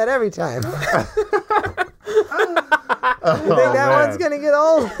can say that every time. You think that one's gonna get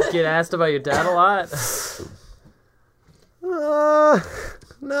old? Get asked about your dad a lot.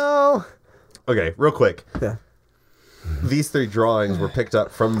 No. Okay, real quick. Yeah. These 3 drawings were picked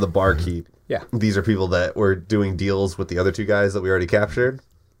up from the barkeep. Yeah. These are people that were doing deals with the other 2 guys that we already captured.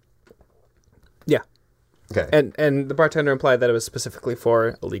 Yeah. Okay. And the bartender implied that it was specifically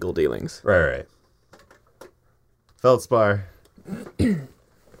for illegal dealings. Right. Feldspar,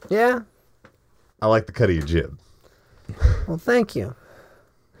 Yeah. I like the cut of your jib. Well, thank you.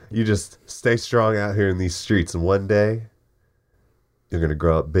 You just stay strong out here in these streets, and one day you're gonna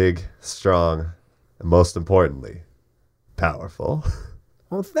grow up big, strong, and most importantly, powerful.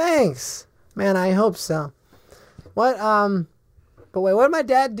 Well, thanks, man. I hope so. What? But wait, what did my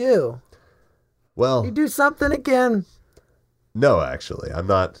dad do? Well, You do something again? no, actually, I'm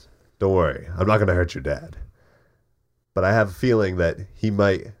not. Don't worry, I'm not gonna hurt your dad. But I have a feeling that he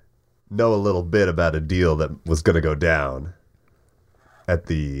might know a little bit about a deal that was gonna go down at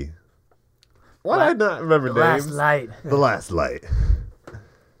the. Why did I not remember names? Last light. The Last Light.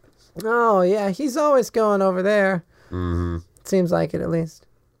 Oh yeah, he's always going over there. Mm-hmm. Seems like it, at least.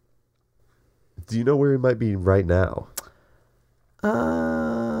 Do you know where he might be right now?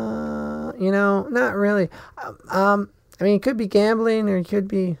 Not really. I mean, he could be gambling, or he could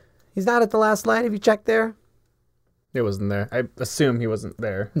be. He's not at the Last Light. Have you checked there? It wasn't there. I assume he wasn't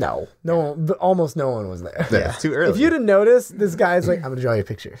there. No one. Almost no one was there. Yeah, it's too early. If you didn't notice, this guy's like, "I'm gonna draw you a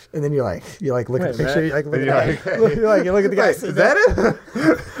picture," and then you look at the picture, you look at you look at the guy. Wait, is that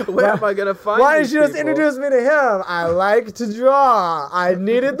it? Where am I gonna find? Why these didn't you just people? introduce me to him? I like to draw. I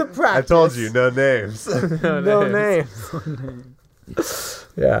needed the I practice. told you, no names. No names.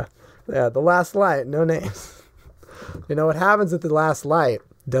 Yeah. The Last Light, no names. You know what happens at the Last Light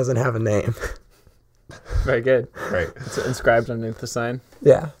doesn't have a name. Very good. Right. It's inscribed underneath the sign.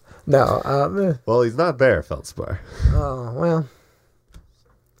 Yeah. No. Well, he's not there, Feldspar. Oh, well.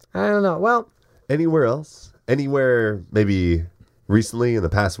 I don't know. Well, Anywhere else? Anywhere maybe recently in the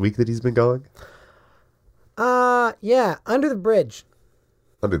past week that he's been going? yeah, under the bridge.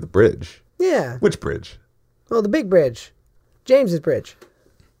 Under the bridge. Yeah. Which bridge? Well, the big bridge. James's bridge.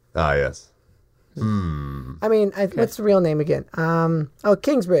 Ah, yes. I mean, what's the real name again?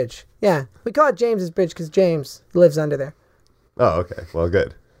 Kingsbridge. Yeah. We call it James's bridge because James lives under there. Oh, okay. Well,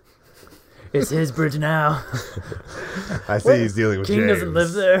 good. It's his bridge now. I see he's dealing with King James. doesn't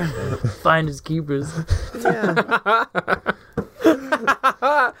live there. Find his keepers. Yeah.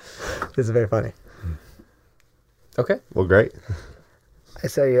 This is very funny. Okay. Well, great.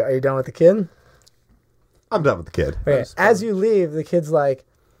 So, are you done with the kid? I'm done with the kid. Okay. As you leave, the kid's like,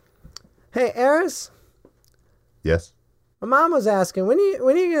 "Hey, Eris, Yes? my mom was asking when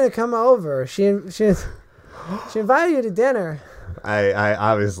are you gonna come over? She invited you to dinner." I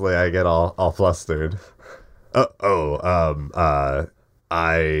obviously I get all flustered.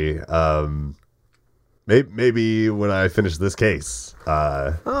 Maybe when I finish this case.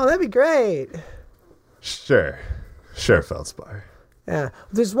 Oh, that'd be great. Sure, Feldspar. Yeah.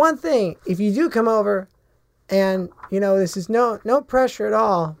 There's one thing. If you do come over, and this is no pressure at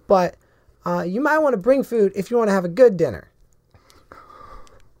all, but you might want to bring food if you want to have a good dinner.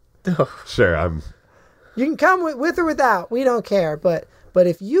 Sure, I'm You can come with or without. We don't care. But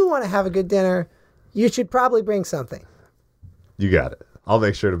if you want to have a good dinner, you should probably bring something. You got it. I'll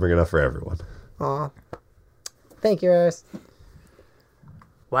make sure to bring enough for everyone. Aw. Thank you, Eris.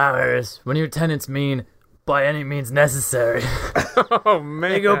 Wow, Eris, when your tenants mean by any means necessary, Oh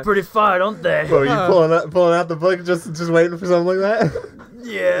man. they go pretty far, don't they? Well, are you pulling out the book just waiting for something like that?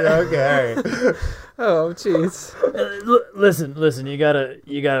 Yeah. Okay. All right. Oh jeez. Listen, you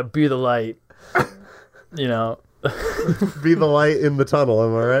gotta be the light. You know. Be the light in the tunnel,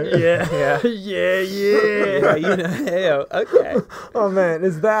 am I right? Yeah. Yeah. Yeah. You know. Hey, okay. Oh man,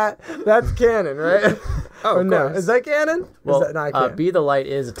 that's canon, right? Oh, Or of no? course. Is that canon? Well, is that not canon? be the light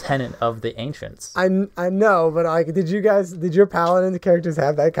is a tenet of the ancients. I know, but like, did your paladin characters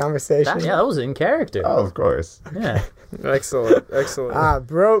have that conversation? That was in character. Oh, of course. Yeah. Excellent.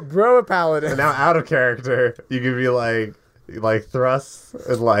 Bro, a paladin. And now out of character, you can be like thrust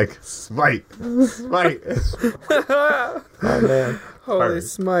and like smite. Oh man. Holy Perfect.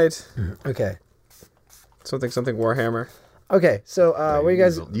 smite. Okay. Something Warhammer. Okay. So, where you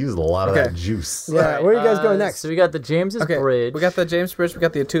guys? Used a lot of Okay. that juice. Yeah. Where you guys going next? So we got the James's Okay. Bridge. We got the James Bridge. We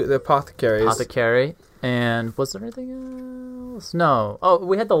got the apothecaries. Apothecary. And was there anything else? No. Oh,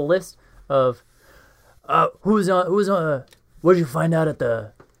 we had the list of who's on. What did you find out at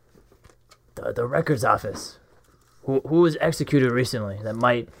the records office? Who was executed recently that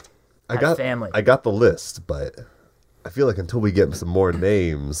might have family? I got the list, but I feel like until we get some more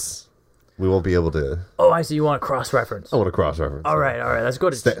names, we won't be able to. Oh, I see. You want to cross-reference. I want to cross-reference. All right. Let's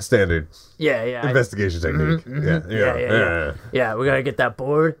go to Standard yeah. investigation technique. Yeah. Yeah, we gotta get that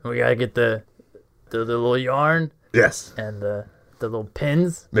board. We gotta get the little yarn Yes. and the little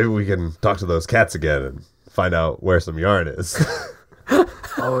pins. Maybe we can talk to those cats again and find out where some yarn is.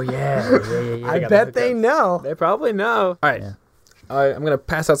 Oh yeah. I bet they know. They probably know. All right. Yeah. I'm gonna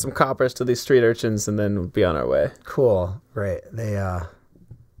pass out some coppers to these street urchins and then we'll be on our way. Cool. Great. They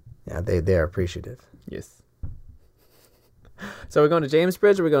they're appreciative. Yes. So we're going to James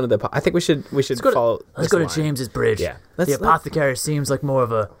Bridge, or we're going to the? I think we should follow. Let's go to line. James's Bridge. Yeah. The apothecary seems like more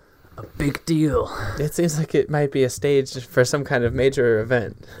of a big deal. It seems like it might be a stage for some kind of major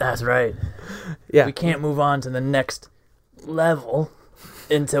event. That's right. Yeah. We can't move on to the next level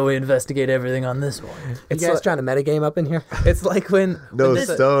until we investigate everything on this one. You guys trying to metagame up in here? It's like when No this-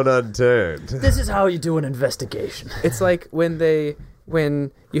 stone unturned. This is how you do an investigation. it's like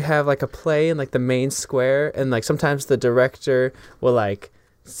when you have like a play in like the main square, and like sometimes the director will like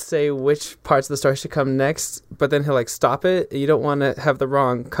say which parts of the story should come next, but then he'll like stop it. You don't want to have the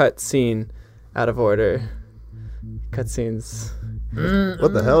wrong cut scene out of order. Cutscenes.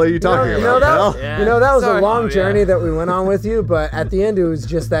 What the hell are you talking You know about, that? pal? Yeah. You know that was Sorry. a long Oh, yeah. journey that we went on with you, but at the end it was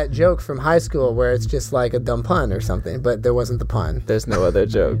just that joke from high school where it's just like a dumb pun or something, but there wasn't the pun. There's no other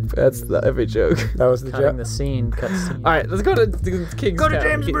joke. That's every joke. That was the Cutting joke. the scene, cut scene. All right, let's go to the King's Go to Town-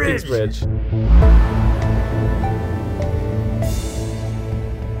 James King's Bridge. Bridge.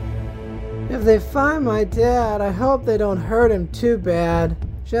 If they find my dad, I hope they don't hurt him too bad.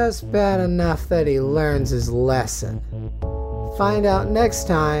 Just bad enough that he learns his lesson. Find out next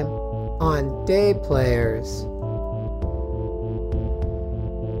time on Day Players.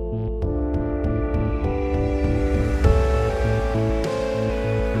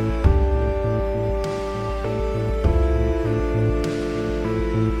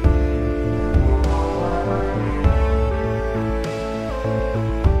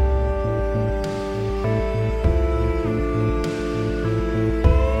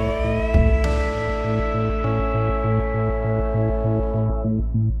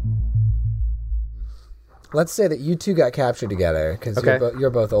 Let's say that you two got captured together because Okay. you're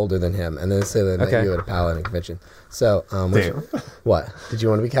both older than him, and then say they met Okay. you at a paladin convention. So, what? Did you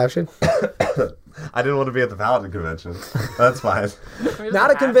want to be captured? I didn't want to be at the Paladin convention. That's fine.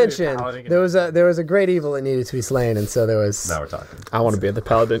 Not a convention. There was a great evil that needed to be slain, and so there was. Now we're talking. I want to be at the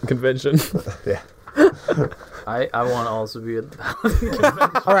Paladin convention. Yeah. I want to also be at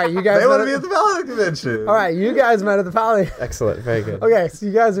the All right, you guys. They met want to at- be at the Paladin convention. All right, you guys met at the paladin. Excellent, very good. Okay, so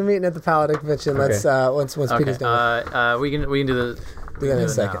you guys are meeting at the paladin convention. Okay. Let's once Okay. Peter's done. We can do the. Do that in a it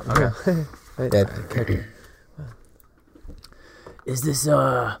second. now. Okay.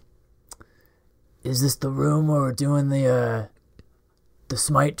 Yeah. Is this the room where we're doing the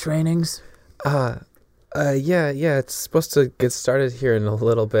smite trainings? Yeah, it's supposed to get started here in a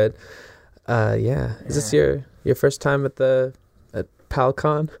little bit. Yeah. Is this your first time at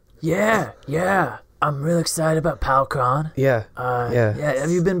PalCon? Yeah. I'm real excited about PalCon. Yeah. Yeah.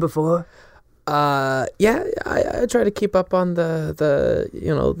 Have you been before? Yeah, I try to keep up on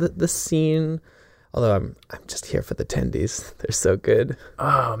the scene. Although I'm just here for the tendies. They're so good.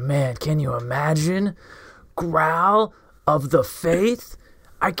 Oh man, can you imagine? Growl of the Faith?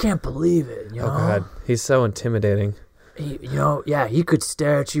 I can't believe it, you know? Oh God, he's so intimidating. He could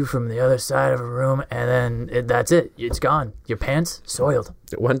stare at you from the other side of a room, and then that's it. It's gone. Your pants soiled.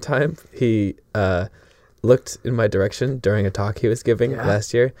 One time, he looked in my direction during a talk he was giving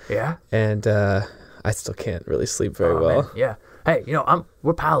last year. Yeah. And I still can't really sleep very well. Man, yeah. Hey,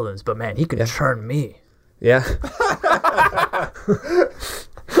 we're paladins, but man, he can churn me. Yeah.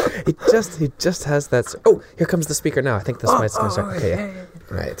 He just has that. Oh, here comes the speaker now. I think this might's gonna start. Okay, yeah.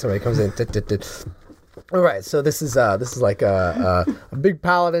 Right, somebody comes in. All right, so this is like a big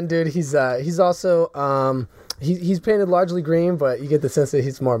paladin dude. He's also he's painted largely green, but you get the sense that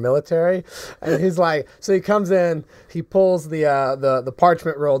he's more military. And he's like, so he comes in, he pulls the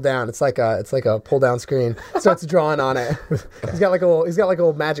parchment roll down. It's like a pull down screen. Starts drawing on it. He's got like a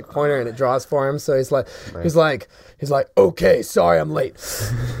little magic pointer, and it draws for him. So he's like, okay, sorry I'm late.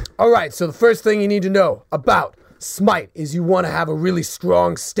 All right, so the first thing you need to know about Smite is you want to have a really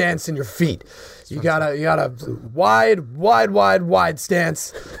strong stance in your feet. You got a wide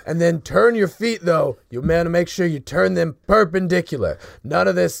stance, and then turn your feet though. You want to make sure you turn them perpendicular. None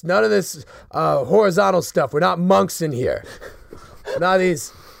of this horizontal stuff. We're not monks in here. We're not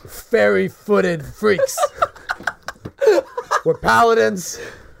these fairy-footed freaks. We're paladins,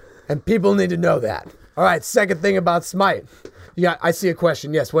 and people need to know that. All right, second thing about Smite. I see a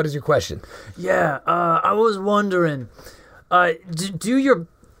question. Yes, what is your question? Yeah, I was wondering, do your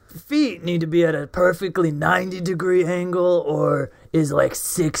feet need to be at a perfectly 90-degree angle, or is like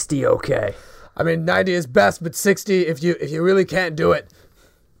 60 okay? I mean, 90 is best, but 60 if you really can't do it.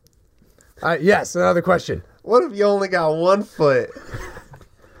 Yes, another question. What if you only got 1 foot?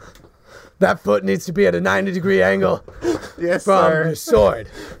 That foot needs to be at a 90-degree angle. Yes, from sir. your sword.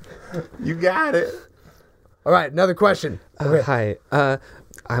 You got it. All right, another question. Hi,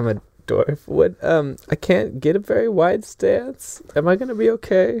 I'm a dwarf. What? I can't get a very wide stance. Am I gonna be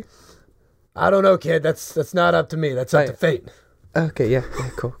okay? I don't know, kid. That's not up to me. That's up to fate. Okay, yeah,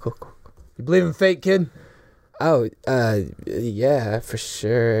 cool. You believe in fate, kid? Oh, yeah, for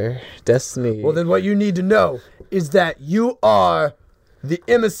sure. Destiny. Well, then what you need to know is that you are the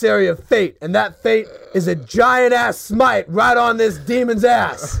emissary of fate, and that fate is a giant-ass smite right on this demon's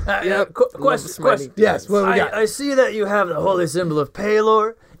ass. Question. Yes, what do we got? I see that you have the holy symbol of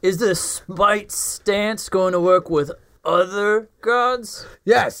Palor. Is this smite stance going to work with other gods?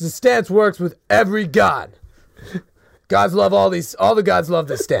 Yes, the stance works with every god. Gods love all the gods love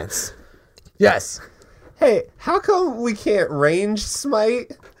this stance. Yes. Hey, how come we can't range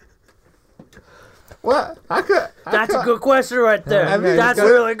smite? What? That's a good question right there. I mean, that's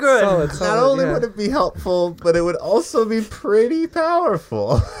really good. Not only would it be helpful, but it would also be pretty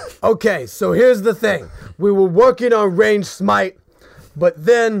powerful. Okay, so here's the thing. We were working on ranged smite, but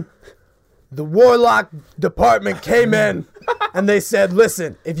then the warlock department came in and they said,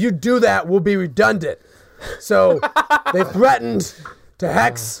 listen, if you do that, we'll be redundant. So they threatened to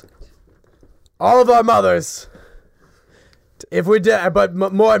hex all of our mothers if we did, but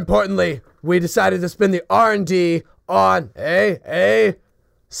more importantly, we decided to spend the R&D on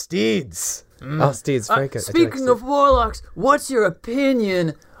steeds. Oh, steeds, very good. Speaking of warlocks, what's your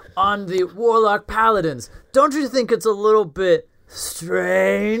opinion on the warlock paladins? Don't you think it's a little bit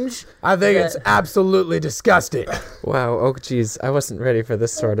strange? I think it's absolutely disgusting. Wow, oh geez, I wasn't ready for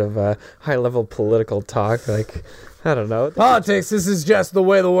this sort of high-level political talk. Like, I don't know. Politics, this is just the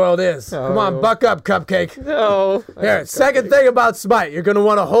way the world is. Oh. Come on, buck up, Cupcake. No. Here, second thing about Smite, you're going to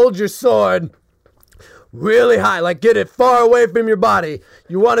want to hold your sword really high, like get it far away from your body.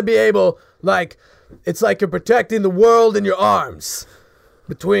 You want to be able, it's like you're protecting the world in your arms.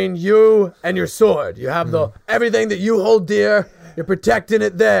 Between you and your sword. You have everything that you hold dear, you're protecting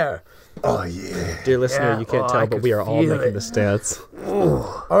it there. Oh, yeah. Dear listener, you can't tell, but we are all making the stance.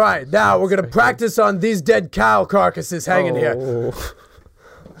 All right, now we're going to practice on these dead cow carcasses hanging here.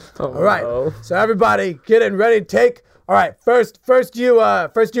 All right, so everybody get in, ready to take. All right, first you,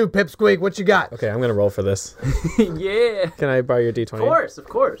 Pipsqueak, what you got? Okay, I'm going to roll for this. Yeah. Can I borrow your D20? Of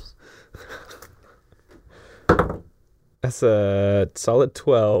course. That's a solid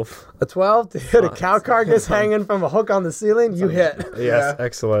 12. A 12 to hit a cow carcass hanging from a hook on the ceiling? You hit. Yes,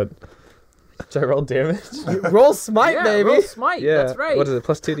 excellent. Should I roll damage? Roll smite, baby. Roll smite. Yeah. That's right. What is it,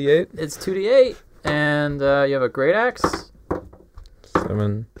 plus 2d8? It's 2d8, and you have a great axe.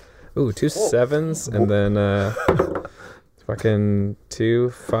 7. Ooh, 2 sevens, and then fucking 2,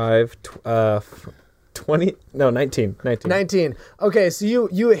 5, 20? No, 19. 19. Okay, so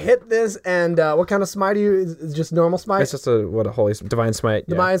you hit this, and what kind of smite are you? Is it just normal smite? It's just a divine smite.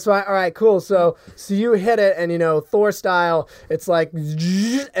 Yeah. Divine smite. All right, cool. So you hit it, and Thor style, it's like,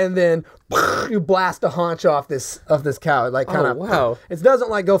 and then you blast a haunch off this cow. It like kind of wow. It doesn't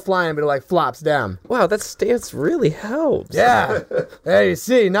like go flying, but it like flops down. Wow, that stance really helps. Yeah. There you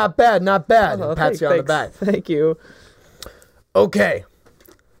see, not bad, not bad. Oh, Pats you on the back. Thank you. Okay.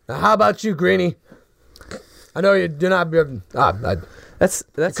 Now, how about you, Greenie? I know you do not. That's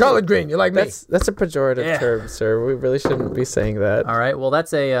colored green. You're like me. That's a pejorative term, sir. We really shouldn't be saying that. All right. Well,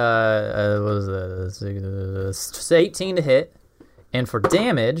 that's what was it? 18 to hit, and for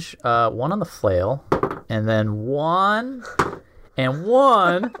damage, 1 on the flail, and then 1 and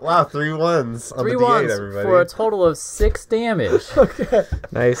 1. Wow, 3 ones on 3 the D8, ones everybody. for a total of 6 damage. Okay.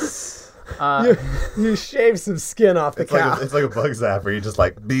 Nice. You shave some skin off the cow. It's like a bug zapper. You just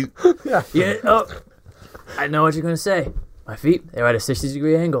like beep. Yeah. Oh, I know what you're gonna say. My feet, they're at a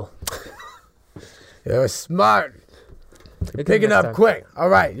 60-degree angle. You're smart. You're picking next up time. quick. All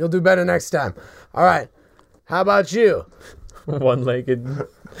right, you'll do better next time. All right. How about you? One-legged.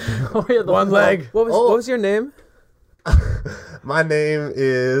 Oh, yeah, One leg. What was your name? My name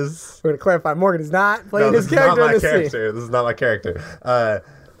is. We're gonna clarify. Morgan is not playing this his is not character my in this scene. character. This is not my character.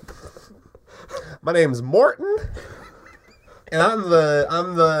 My name's Morton, and I'm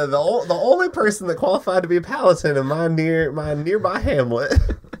the only person that qualified to be a paladin in my nearby hamlet.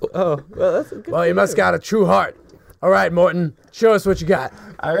 Oh, well, that's good. Well, you must got a true heart. All right, Morton, show us what you got.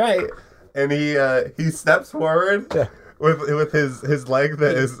 All right, and he steps forward. Yeah. With his leg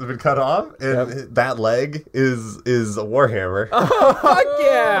that has been cut off, and that leg is a warhammer. Oh, fuck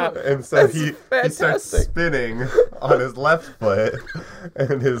yeah! And so he starts fantastic. spinning on his left foot,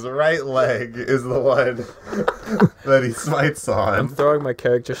 and his right leg is the one that he smites I'm on. throwing my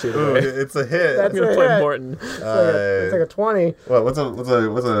character sheet Ooh, away. it's a hit. That's I'm gonna a play hit. Morton. It's like a 20. What's a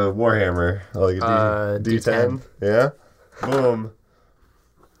warhammer? Like a D10? Yeah. Boom.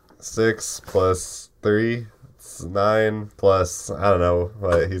 6 plus 3. 9 plus, I don't know,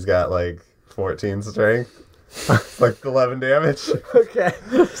 what, he's got like 14 strength. Like 11 damage. Okay.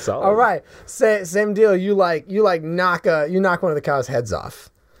 Solid. All right. Same deal. You knock one of the cow's heads off.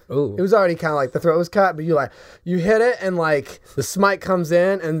 Ooh. It was already kind of like the throat was cut, but you hit it, and like the smite comes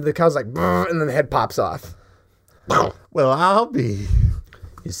in, and the cow's like, "Brr," and then the head pops off. Well, I'll be.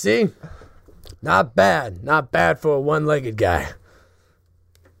 You see? Not bad for a one-legged guy.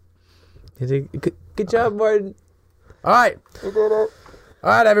 You did good job, Morton. All right. All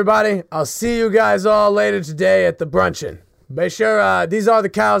right, everybody. I'll see you guys all later today at the brunchin'. Be sure, these are the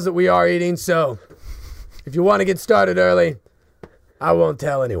cows that we are eating, so if you want to get started early, I won't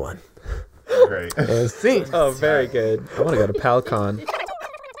tell anyone. Great. See? Oh, very good. I want to go to PalCon.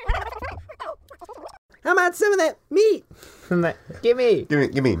 How about some of that meat? Give me.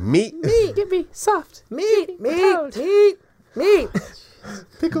 Give me meat. Meat. Give me soft. Meat.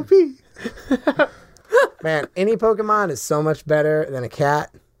 Pickle pea. Man, any Pokemon is so much better than a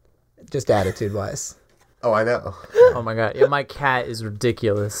cat, just attitude-wise. Oh, I know. Oh my god. Yeah, my cat is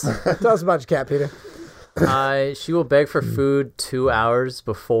ridiculous. Tell us about your cat, Peter. She will beg for food 2 hours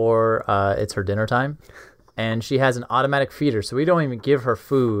before it's her dinner time. And she has an automatic feeder, so we don't even give her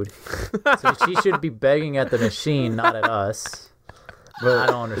food. So she should be begging at the machine, not at us. But I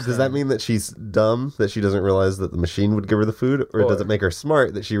don't understand. Does that mean that she's dumb, that she doesn't realize that the machine would give her the food? Or does it make her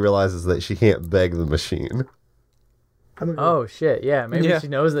smart that she realizes that she can't beg the machine? Oh, shit. Yeah, maybe she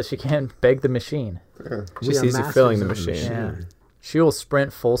knows that she can't beg the machine. She sees you filling the machine. Yeah. She will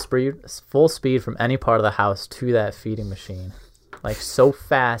sprint full speed from any part of the house to that feeding machine. Like, so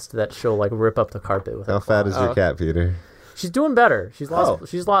fast that she'll, like, rip up the carpet with her How fat claws. is your cat, Peter? She's doing better. She's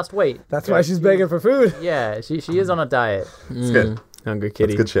lost weight. That's why she's begging for food. Yeah, she is on a diet. It's good. Hungry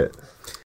kitty. It's good shit.